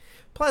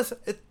 plus,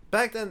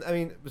 back then, I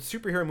mean, with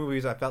superhero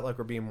movies, I felt like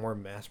were being more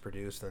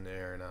mass-produced than they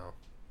are now,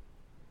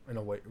 in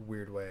a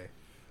weird way.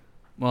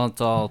 Well,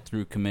 it's all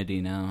through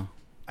committee now.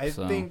 I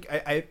think,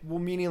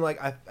 meaning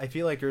like, I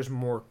feel like there's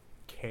more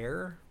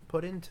care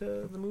put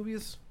into the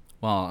movies.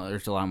 Well,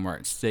 there's a lot more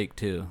at stake,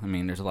 too. I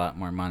mean, there's a lot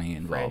more money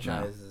involved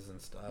franchises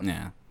and stuff.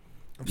 Yeah.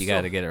 You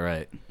got to get it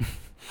right.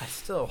 I'm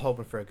still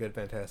hoping for a good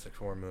Fantastic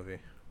Four movie.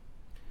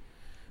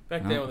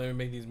 Back then, when they would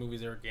make these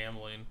movies, they were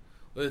gambling.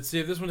 Let's see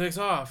if this one takes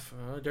off.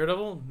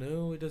 Daredevil?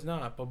 No, it does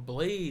not. But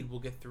Blade will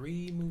get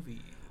 3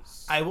 movies.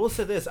 I will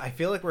say this. I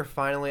feel like we're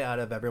finally out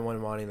of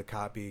everyone wanting to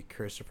copy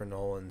Christopher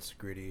Nolan's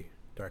gritty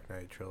Dark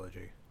Knight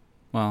trilogy.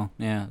 Well,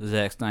 yeah,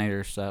 Zack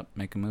Snyder stopped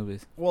making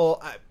movies.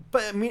 Well,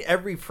 but I mean,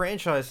 every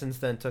franchise since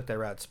then took that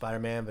route.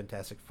 Spider-Man,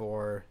 Fantastic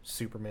Four,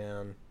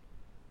 Superman.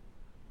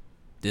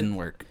 Didn't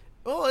work.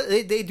 Well,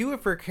 they do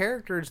it for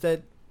characters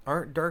that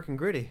aren't dark and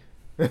gritty.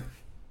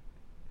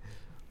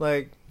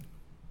 Like,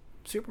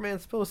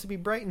 Superman's supposed to be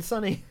bright and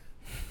sunny.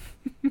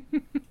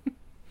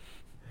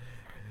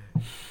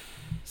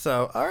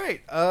 So, all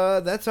right.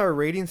 That's our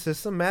rating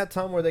system. Matt,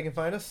 tell them where they can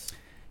find us.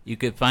 You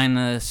could find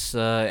us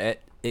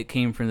at It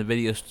Came From the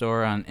Video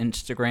Store on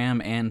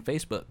Instagram and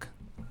Facebook.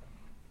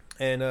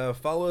 And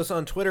follow us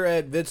on Twitter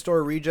at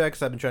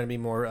VidStoreRejects. I've been trying to be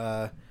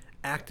more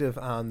active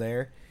on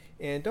there.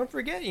 And don't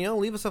forget,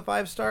 leave us a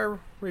 5-star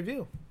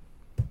review.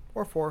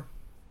 Or 4.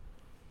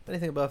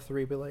 Anything above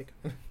 3 we like.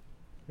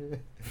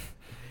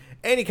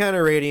 Any kind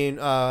of rating,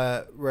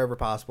 wherever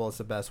possible, it's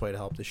the best way to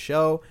help the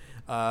show.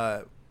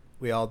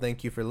 We all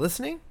thank you for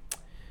listening.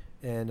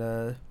 And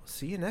we'll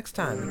see you next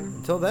time.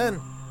 Until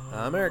then,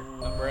 I'm Eric.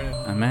 I'm Brandon.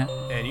 I'm Matt.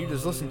 And you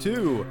just listened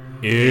to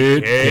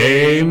It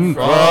Came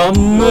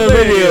From the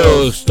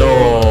Video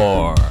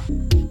Store.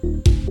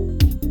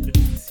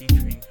 C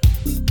train.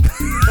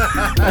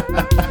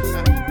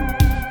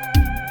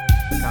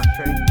 Cop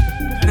Train.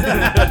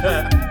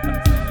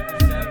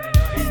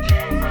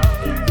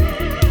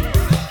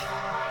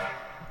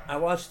 I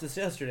watched this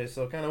yesterday,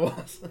 so it kind of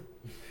was.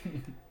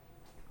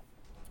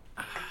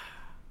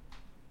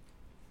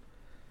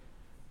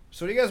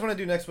 So what do you guys want to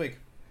do next week?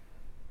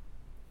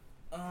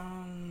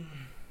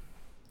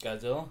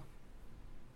 Godzilla.